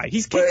tackled a guy.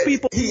 He's kicked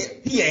people.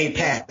 He ain't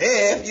Pat Bev. You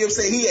know what I'm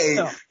saying? He ain't, you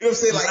know what I'm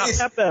saying? Like,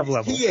 Pat Bev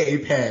level. He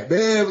ain't Pat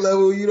Bev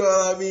level, you know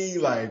what I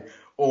mean?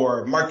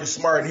 Or Marcus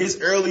Smart in his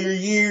earlier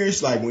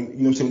years, when, you know what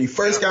I'm saying, when he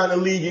first got in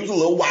the league, he was a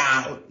little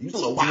wild. He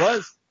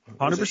was.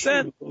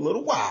 100%. A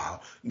little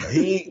wild.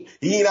 He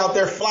ain't out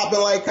there flopping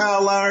like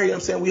Kyle Lowry. You know what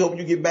I'm saying? We hope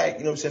you get back,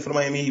 you know what I'm saying, for the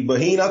Miami Heat.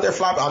 But he ain't out there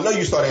flopping. I know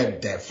you saw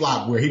that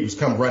flop where he was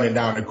come running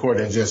down the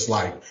court and just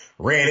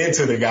ran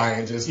into the guy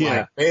and just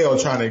failed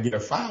trying to get a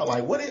foul.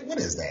 What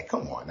is that?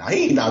 Come on now.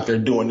 He ain't out there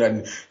doing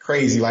nothing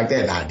crazy like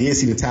that. Now, I did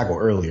see the tackle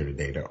earlier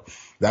today though.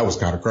 That was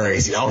kind of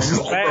crazy. I was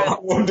just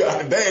bro,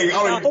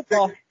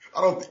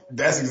 dang,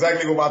 that's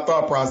exactly what my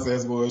thought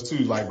process was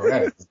too.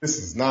 Bro, this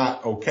is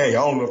not okay.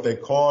 I don't know if they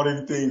called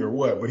anything or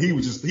what, but he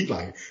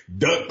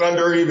ducked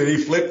under him and he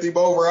flipped him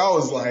over. I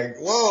was like,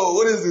 whoa,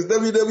 what is this,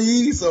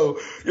 WWE? So,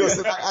 you know,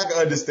 so I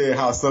can understand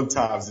how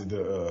sometimes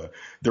the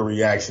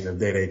reaction of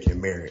they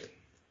can merit.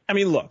 I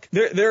mean, look,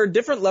 there are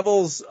different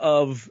levels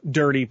of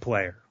dirty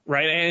player,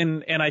 right?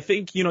 And I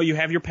think, you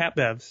have your Pat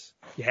Bevs,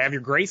 you have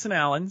your Grayson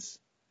Allens,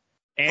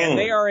 and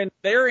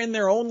they're in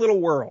their own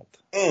little world.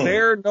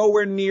 They're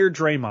nowhere near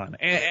Draymond.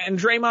 And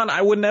Draymond,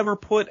 I would never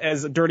put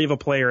as dirty of a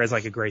player as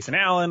a Grayson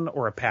Allen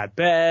or a Pat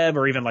Bev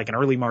or even an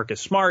early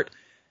Marcus Smart.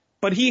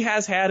 But he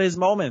has had his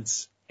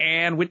moments.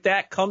 And with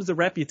that comes the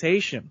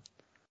reputation.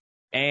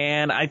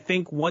 And I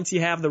think once you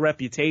have the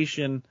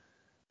reputation,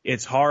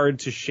 it's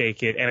hard to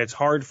shake it. And it's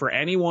hard for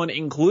anyone,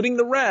 including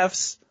the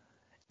refs,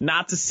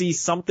 not to see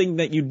something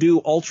that you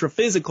do ultra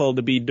physical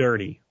to be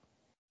dirty.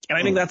 And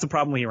I think that's the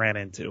problem he ran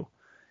into.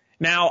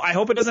 Now, I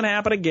hope it doesn't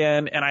happen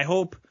again. And I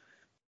hope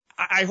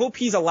I hope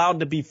he's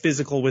allowed to be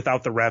physical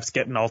without the refs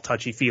getting all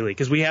touchy-feely,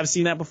 because we have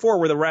seen that before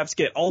where the refs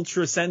get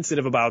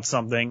ultra-sensitive about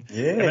something.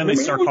 Yeah, and then they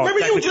start calling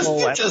maybe you just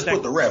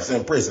put the refs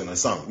in prison or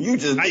something. You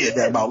just did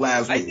that about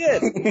last week. I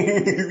did.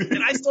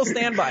 And I still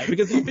stand by it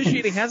because the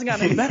officiating hasn't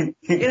gotten any better.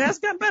 It has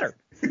gotten better.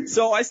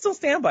 So I still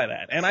stand by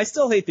that. And I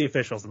still hate the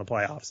officials in the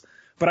playoffs.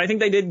 But I think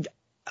they did.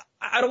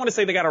 I don't want to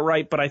say they got it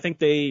right, but I think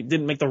they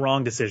didn't make the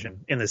wrong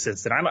decision in this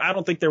instance. I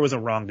don't think there was a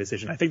wrong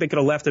decision. I think they could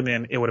have left him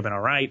in. It would have been all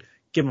right.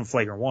 Give him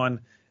flagrant 1.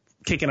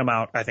 Kicking him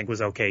out, I think,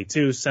 was okay,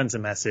 too. Sends a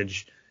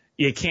message.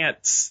 You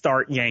can't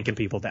start yanking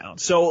people down.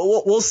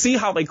 So we'll see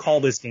how they call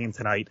this game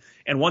tonight.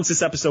 And once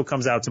this episode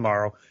comes out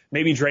tomorrow,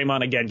 maybe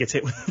Draymond again gets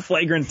hit with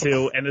flagrant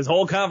 2, and this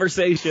whole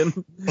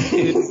conversation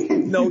is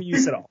no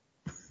use at all.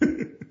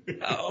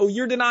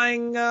 You're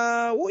denying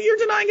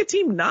a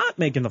team not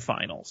making the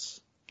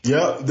finals.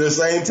 Yep, the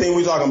same team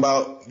we talking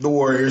about, the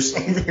Warriors.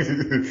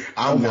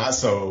 I'm not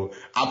so.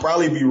 I'll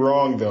probably be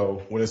wrong,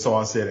 though, when it's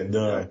all said and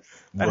done.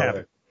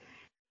 But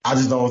I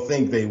just don't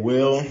think they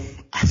will.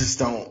 I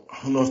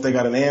don't know if they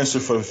got an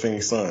answer for the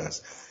Phoenix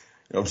Suns.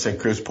 You know what I'm saying?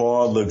 Chris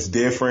Paul looks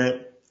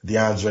different.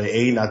 DeAndre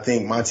Ayton, I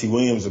think Monty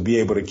Williams will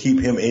be able to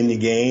keep him in the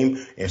game,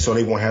 and so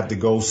they won't have to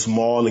go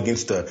small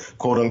against the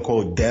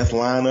quote-unquote death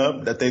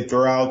lineup that they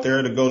throw out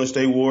there, the Golden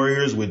State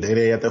Warriors, with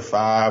Day at the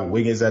 5,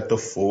 Wiggins at the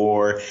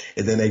 4,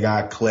 and then they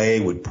got Clay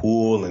with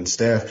Poole and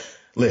Steph.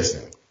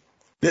 Listen,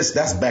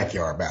 that's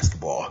backyard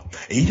basketball.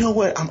 And you know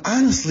what?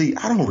 I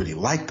don't really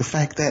like the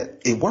fact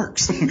that it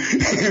works. I'm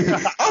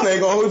not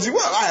gonna hold you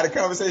up. I had a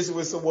conversation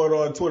with someone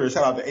on Twitter.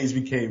 Shout out to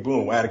HBK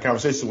Boom. I had a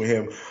conversation with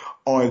him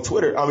on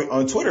Twitter,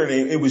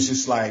 and it was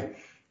just like,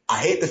 I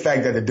hate the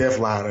fact that the death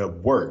lineup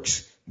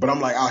works, but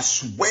I'm like, I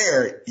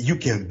swear you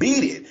can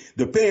beat it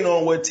depending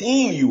on what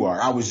team you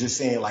are. I was just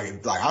saying,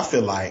 like I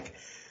feel like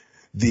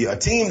a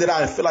team that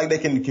I feel like they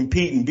can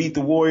compete and beat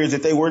the Warriors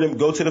if they were to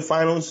go to the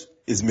finals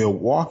is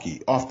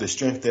Milwaukee, off the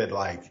strength that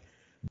like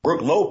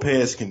Brook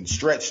Lopez can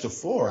stretch the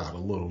floor out a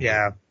little bit.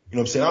 Yeah. You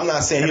know what I'm saying? I'm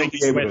not saying he'll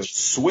be able to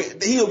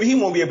switch. He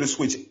won't be able to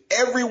switch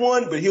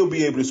everyone, but he'll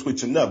be able to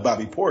switch enough.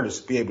 Bobby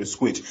Portis be able to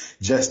switch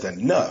just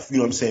enough. You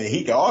know what I'm saying?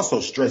 He can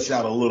also stretch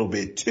out a little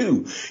bit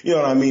too. You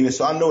know what I mean? And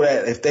so I know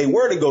that if they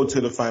were to go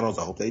to the finals,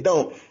 I hope they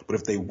don't, but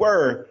if they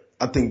were,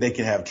 I think they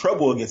can have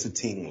trouble against a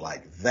team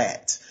like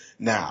that.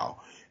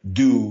 Now,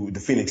 do the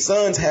Phoenix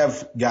Suns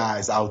have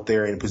guys out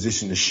there in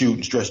position to shoot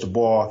and stretch the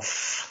ball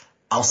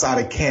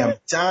outside of Cam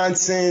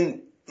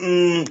Johnson?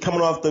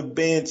 Coming off the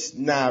bench,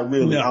 not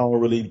really. No. I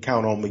don't really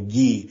count on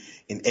McGee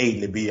and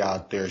Aiden to be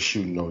out there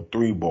shooting no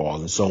 3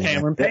 balls. And so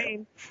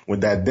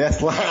when that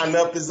death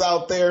lineup is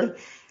out there,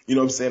 you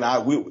know what I'm saying?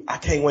 I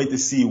can't wait to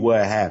see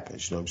what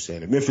happens. You know what I'm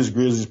saying? The Memphis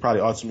Grizzlies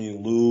probably ultimately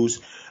lose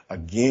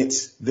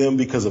against them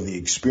because of the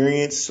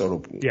experience.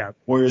 So the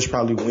Warriors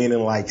probably win in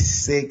like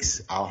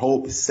 6, I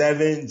hope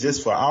 7,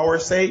 just for our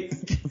sake.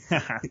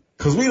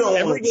 Because we don't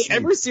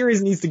every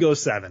series needs to go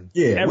 7.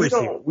 Yeah,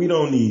 we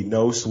don't need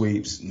no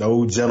sweeps,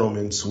 no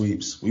gentlemen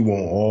sweeps. We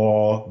want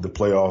all the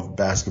playoff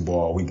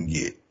basketball we can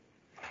get.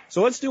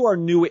 So let's do our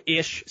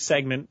new-ish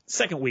segment,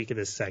 second week of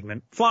this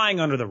segment, flying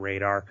under the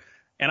radar.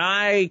 And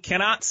I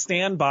cannot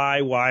stand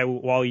by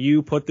while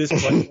you put this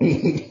on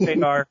the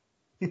radar.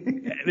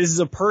 This is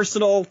a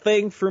personal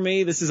thing for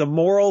me. This is a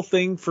moral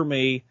thing for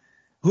me.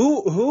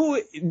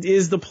 Who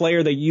is the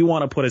player that you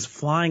want to put as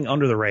flying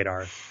under the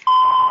radar?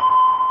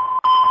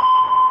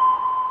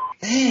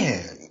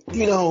 Man,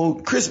 you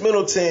know, Chris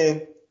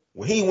Middleton,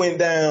 when he went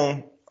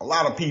down, a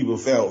lot of people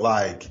felt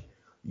like,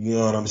 you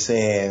know what I'm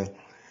saying,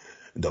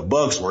 the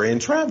Bucks were in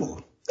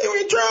trouble. They were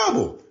in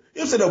trouble. You know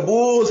what I'm saying? The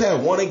Bulls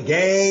had won a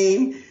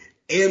game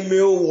in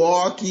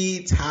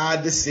Milwaukee,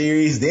 tied the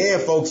series. Then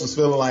folks was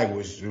feeling like,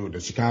 well, shoot, the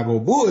Chicago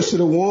Bulls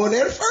should have won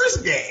their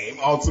first game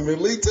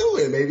ultimately too,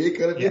 and maybe it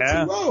could have been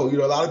too low. You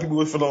know, a lot of people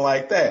were feeling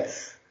like that.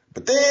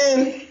 But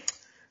then,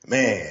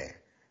 man,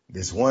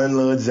 this one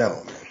little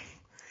gentleman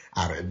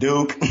out of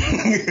Duke,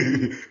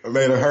 I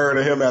may have heard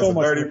of him as a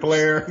dirty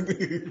player.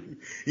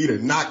 He'd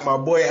have knocked my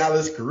boy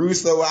Alex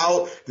Caruso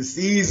out the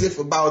season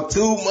for about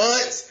 2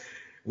 months.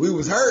 We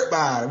was hurt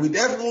by it. We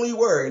definitely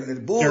were. And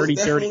the Bulls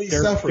definitely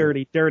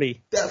suffered.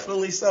 Dirty.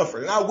 Definitely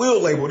suffered. And I will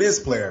label this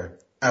player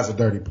as a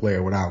dirty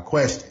player without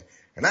question.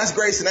 And that's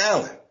Grayson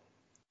Allen.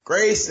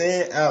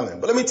 Grayson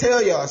Allen. But let me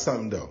tell y'all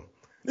something, though.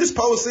 This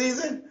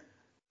postseason,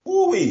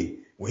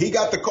 when he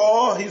got the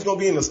call, he was going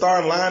to be in the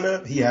starting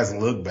lineup, he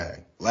hasn't looked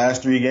back.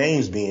 Last 3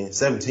 games being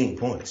 17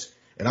 points.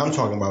 And I'm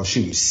talking about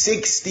shooting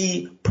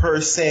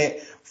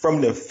 60% from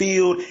the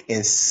field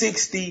and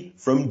 60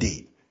 from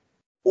deep.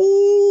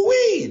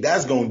 Ooh-wee,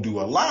 that's going to do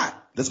a lot.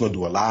 That's going to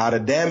do a lot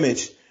of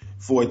damage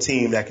for a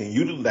team that can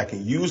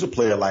use a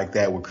player like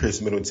that with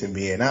Chris Middleton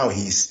being out.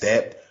 He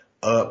stepped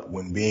up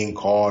when being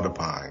called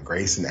upon.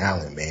 Grayson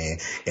Allen, man.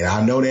 And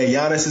I know that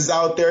Giannis is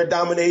out there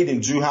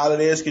dominating. Drew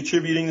Holiday is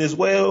contributing as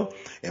well.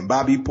 And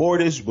Bobby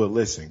Portis. But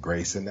listen,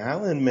 Grayson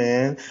Allen,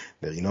 man,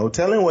 you know,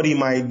 telling what he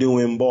might do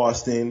in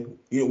Boston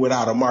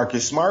without a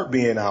Marcus Smart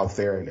being out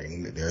there.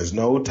 There's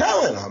no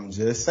telling. I'm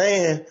just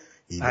saying.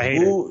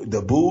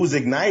 The boo's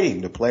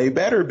igniting, the play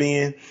better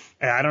being.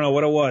 I don't know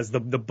what it was. The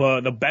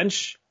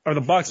bench or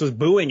the Bucks was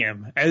booing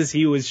him as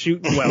he was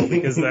shooting well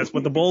because that's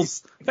what the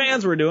Bulls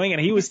fans were doing,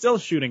 and he was still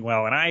shooting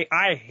well. And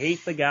I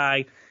hate the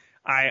guy.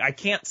 I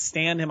can't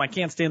stand him. I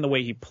can't stand the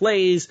way he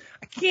plays.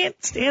 I can't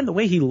stand the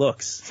way he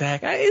looks,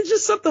 Zach. It's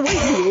just something the way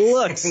he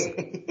looks.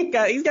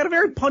 He's got a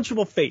very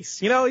punchable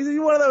face. You know, he's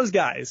one of those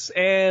guys.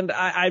 And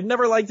I've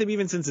never liked him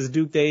even since his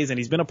Duke days, and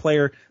he's been a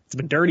player that's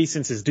been dirty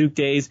since his Duke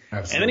days.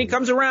 Absolutely. And then he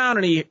comes around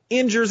and he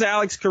injures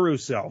Alex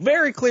Caruso.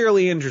 Very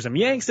clearly injures him.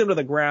 Yanks him to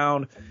the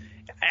ground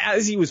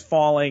as he was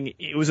falling.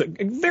 It was a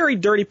very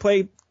dirty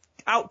play.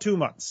 Out 2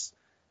 months.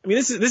 I mean,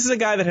 this is a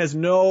guy that has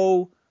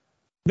no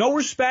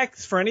respect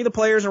for any of the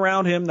players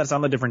around him that's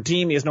on the different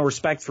team. He has no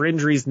respect for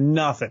injuries,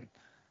 nothing.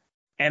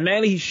 And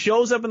then he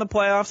shows up in the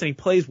playoffs and he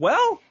plays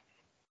well.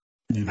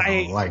 You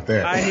don't like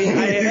that. I hate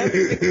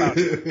everything about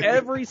it.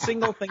 Every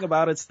single thing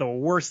about it's the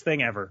worst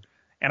thing ever.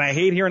 And I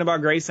hate hearing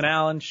about Grayson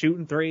Allen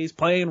shooting threes,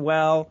 playing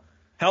well,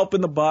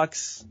 helping the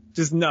Bucks.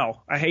 Just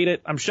no. I hate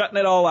it. I'm shutting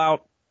it all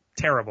out.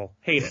 Terrible.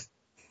 Hate it.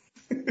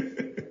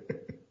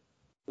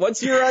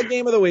 What's your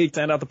game of the week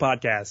to end out the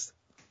podcast?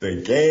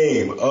 The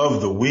game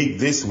of the week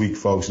this week,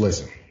 folks,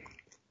 listen.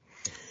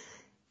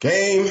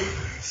 Game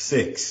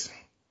 6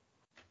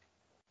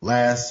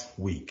 last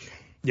week.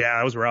 Yeah,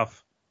 that was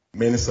rough.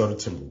 Minnesota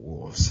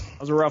Timberwolves. That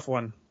was a rough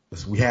one.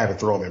 We had to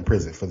throw them in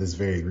prison for this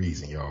very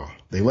reason, y'all.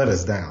 They let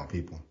us down,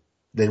 people.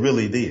 They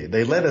really did.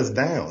 They let us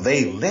down.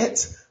 They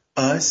let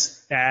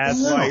us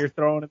That's down. why you're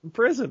throwing them in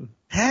prison.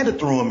 Had to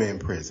throw them in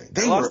prison.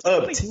 They were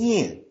up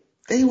 10.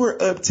 They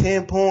were up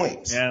 10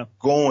 points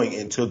going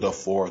into the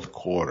fourth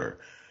quarter.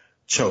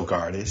 Choke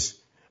artist.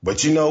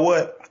 But you know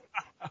what?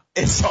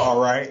 It's all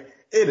right.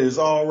 It is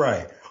all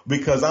right.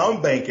 Because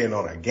I'm banking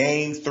on a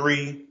game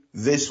 3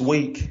 this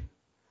week.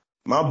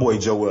 My boy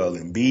Joel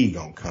Embiid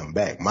gonna come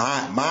back.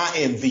 My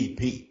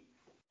MVP.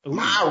 Ooh.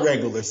 My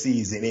regular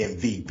season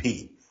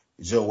MVP.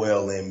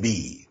 Joel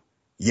Embiid.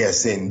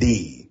 Yes,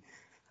 indeed.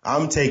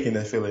 I'm taking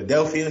the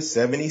Philadelphia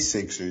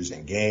 76ers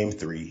in game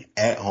 3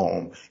 at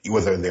home.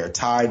 Whether they're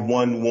tied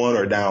 1-1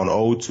 or down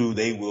 0-2,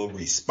 they will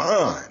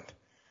respond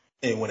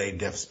and win a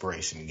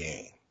desperation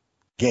game.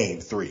 Game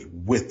 3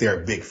 with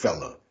their big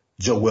fella,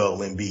 Joel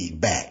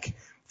Embiid, back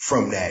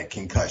from that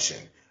concussion.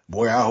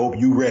 Boy, I hope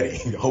you ready.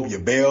 I hope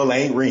your bell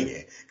ain't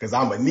ringing because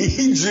I'm going to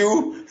need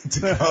you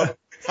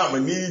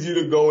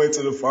to go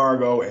into the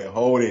Fargo and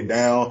hold it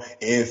down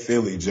in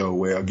Philly,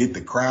 Joel. Get the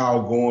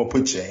crowd going,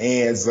 put your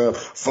hands up,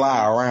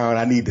 fly around.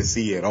 I need to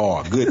see it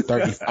all. Good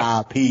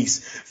 35 piece,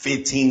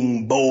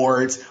 15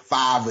 boards,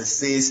 5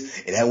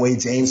 assists. And that way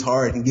James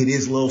Harden can get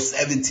his little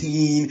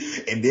 17.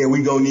 And then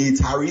we gonna need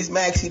Tyrese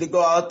Maxey to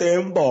go out there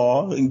and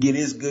ball and get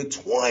his good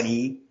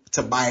 20.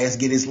 Tobias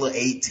get his little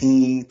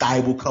 18.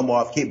 Thibault come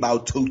off, hit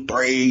about 2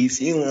 threes,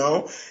 you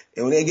know.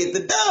 And when they get the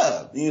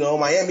dub, you know,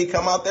 Miami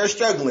come out there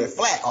struggling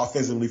flat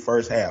offensively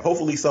first half.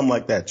 Hopefully something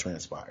like that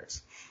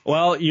transpires.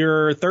 Well,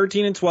 you're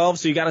 13-12,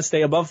 so you got to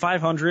stay above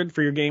 500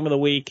 for your game of the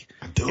week.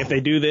 If they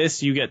do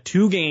this, you get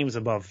 2 games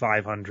above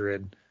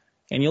 500,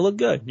 and you look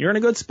good. You're in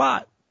a good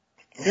spot.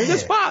 You're in a good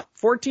spot.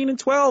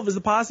 14-12 is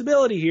the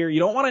possibility here. You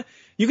don't want to.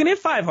 You can hit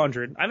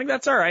 500. I think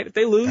that's all right. If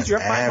they lose, you're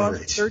at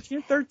 500.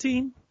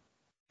 13-13,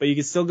 but you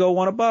can still go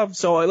one above.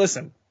 So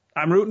listen.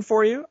 I'm rooting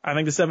for you. I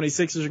think the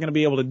 76ers are going to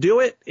be able to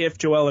do it if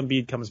Joel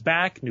Embiid comes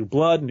back. New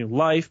blood, new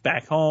life,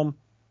 back home.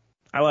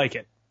 I like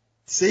it.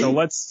 See?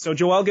 So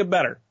Joel, get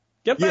better.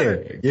 Get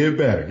better. Yeah, get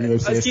better. You know what I'm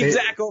saying? Let's keep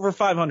Zach over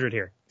 500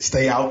 here.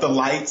 Stay out the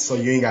lights so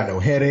you ain't got no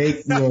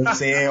headache. You know what I'm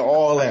saying?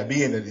 All that.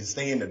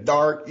 Stay in the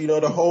dark, you know,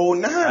 the whole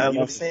nine. You know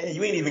what I'm saying?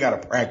 You ain't even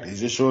got to practice.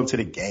 Just show up to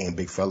the game,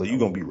 big fella. You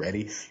going to be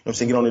ready. You know what I'm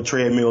saying? Get on the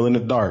treadmill in the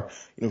dark.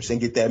 You know what I'm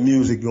saying? Get that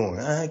music going.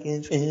 I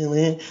can feel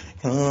it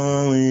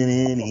calling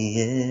in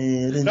the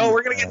air. No,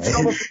 we're going to get in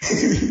trouble.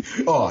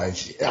 Oh,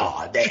 shit.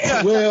 Oh,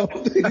 damn. Well,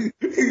 we'll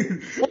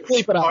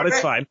bleep it out.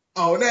 It's fine.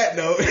 On that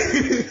note,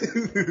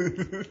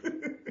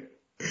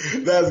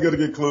 that's going to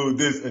conclude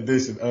this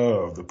edition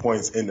of the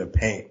Points in the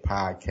Paint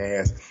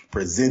podcast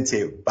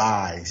presented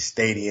by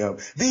Stadium,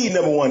 the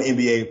 #1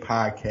 NBA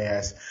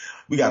podcast.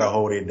 We got to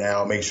hold it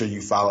down. Make sure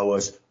you follow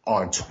us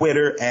on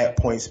Twitter at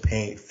Points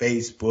Paint,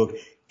 Facebook,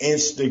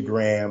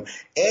 Instagram,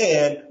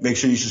 and make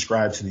sure you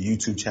subscribe to the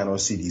YouTube channel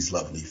and see these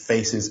lovely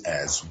faces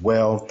as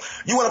well.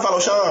 You want to follow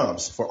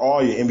Shams for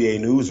all your NBA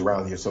news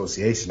around the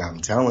association.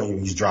 I'm telling you,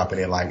 he's dropping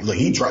it like, look,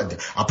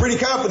 I'm pretty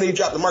confident he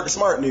dropped the Marcus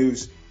Smart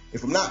news,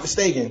 if I'm not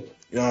mistaken.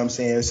 You know what I'm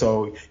saying?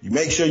 So you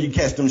make sure you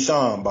catch them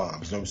Sean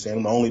bombs. You know what I'm saying?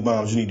 Them the only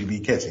bombs you need to be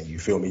catching. You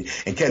feel me?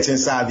 And catch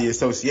Inside the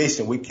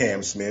Association with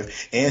Cam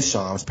Smith and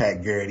Shams,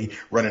 Pat Garrity,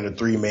 running a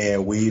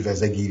 3-man weave as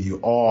they give you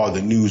all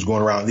the news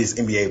going around this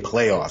NBA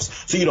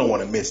playoffs. So you don't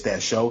want to miss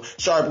that show.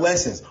 Sharp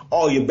Lessons,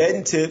 all your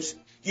betting tips.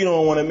 You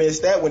don't want to miss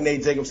that with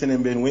Nate Jacobson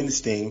and Ben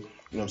Winstein. You know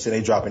what I'm saying?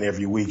 They dropping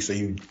every week, so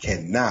you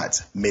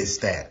cannot miss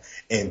that.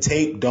 And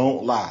Tape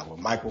Don't Lie with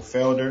Michael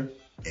Felder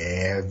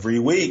every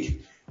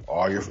week.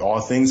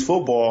 All things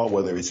football,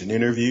 whether it's an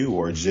interview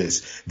or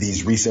just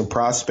these recent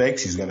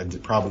prospects. He's going to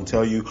probably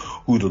tell you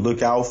who to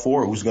look out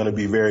for, who's going to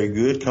be very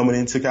good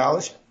coming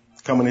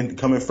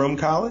from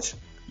college.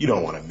 You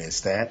don't want to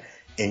miss that.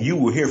 And you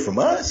will hear from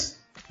us,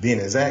 Ben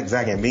and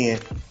Zach and Ben,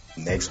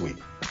 next week.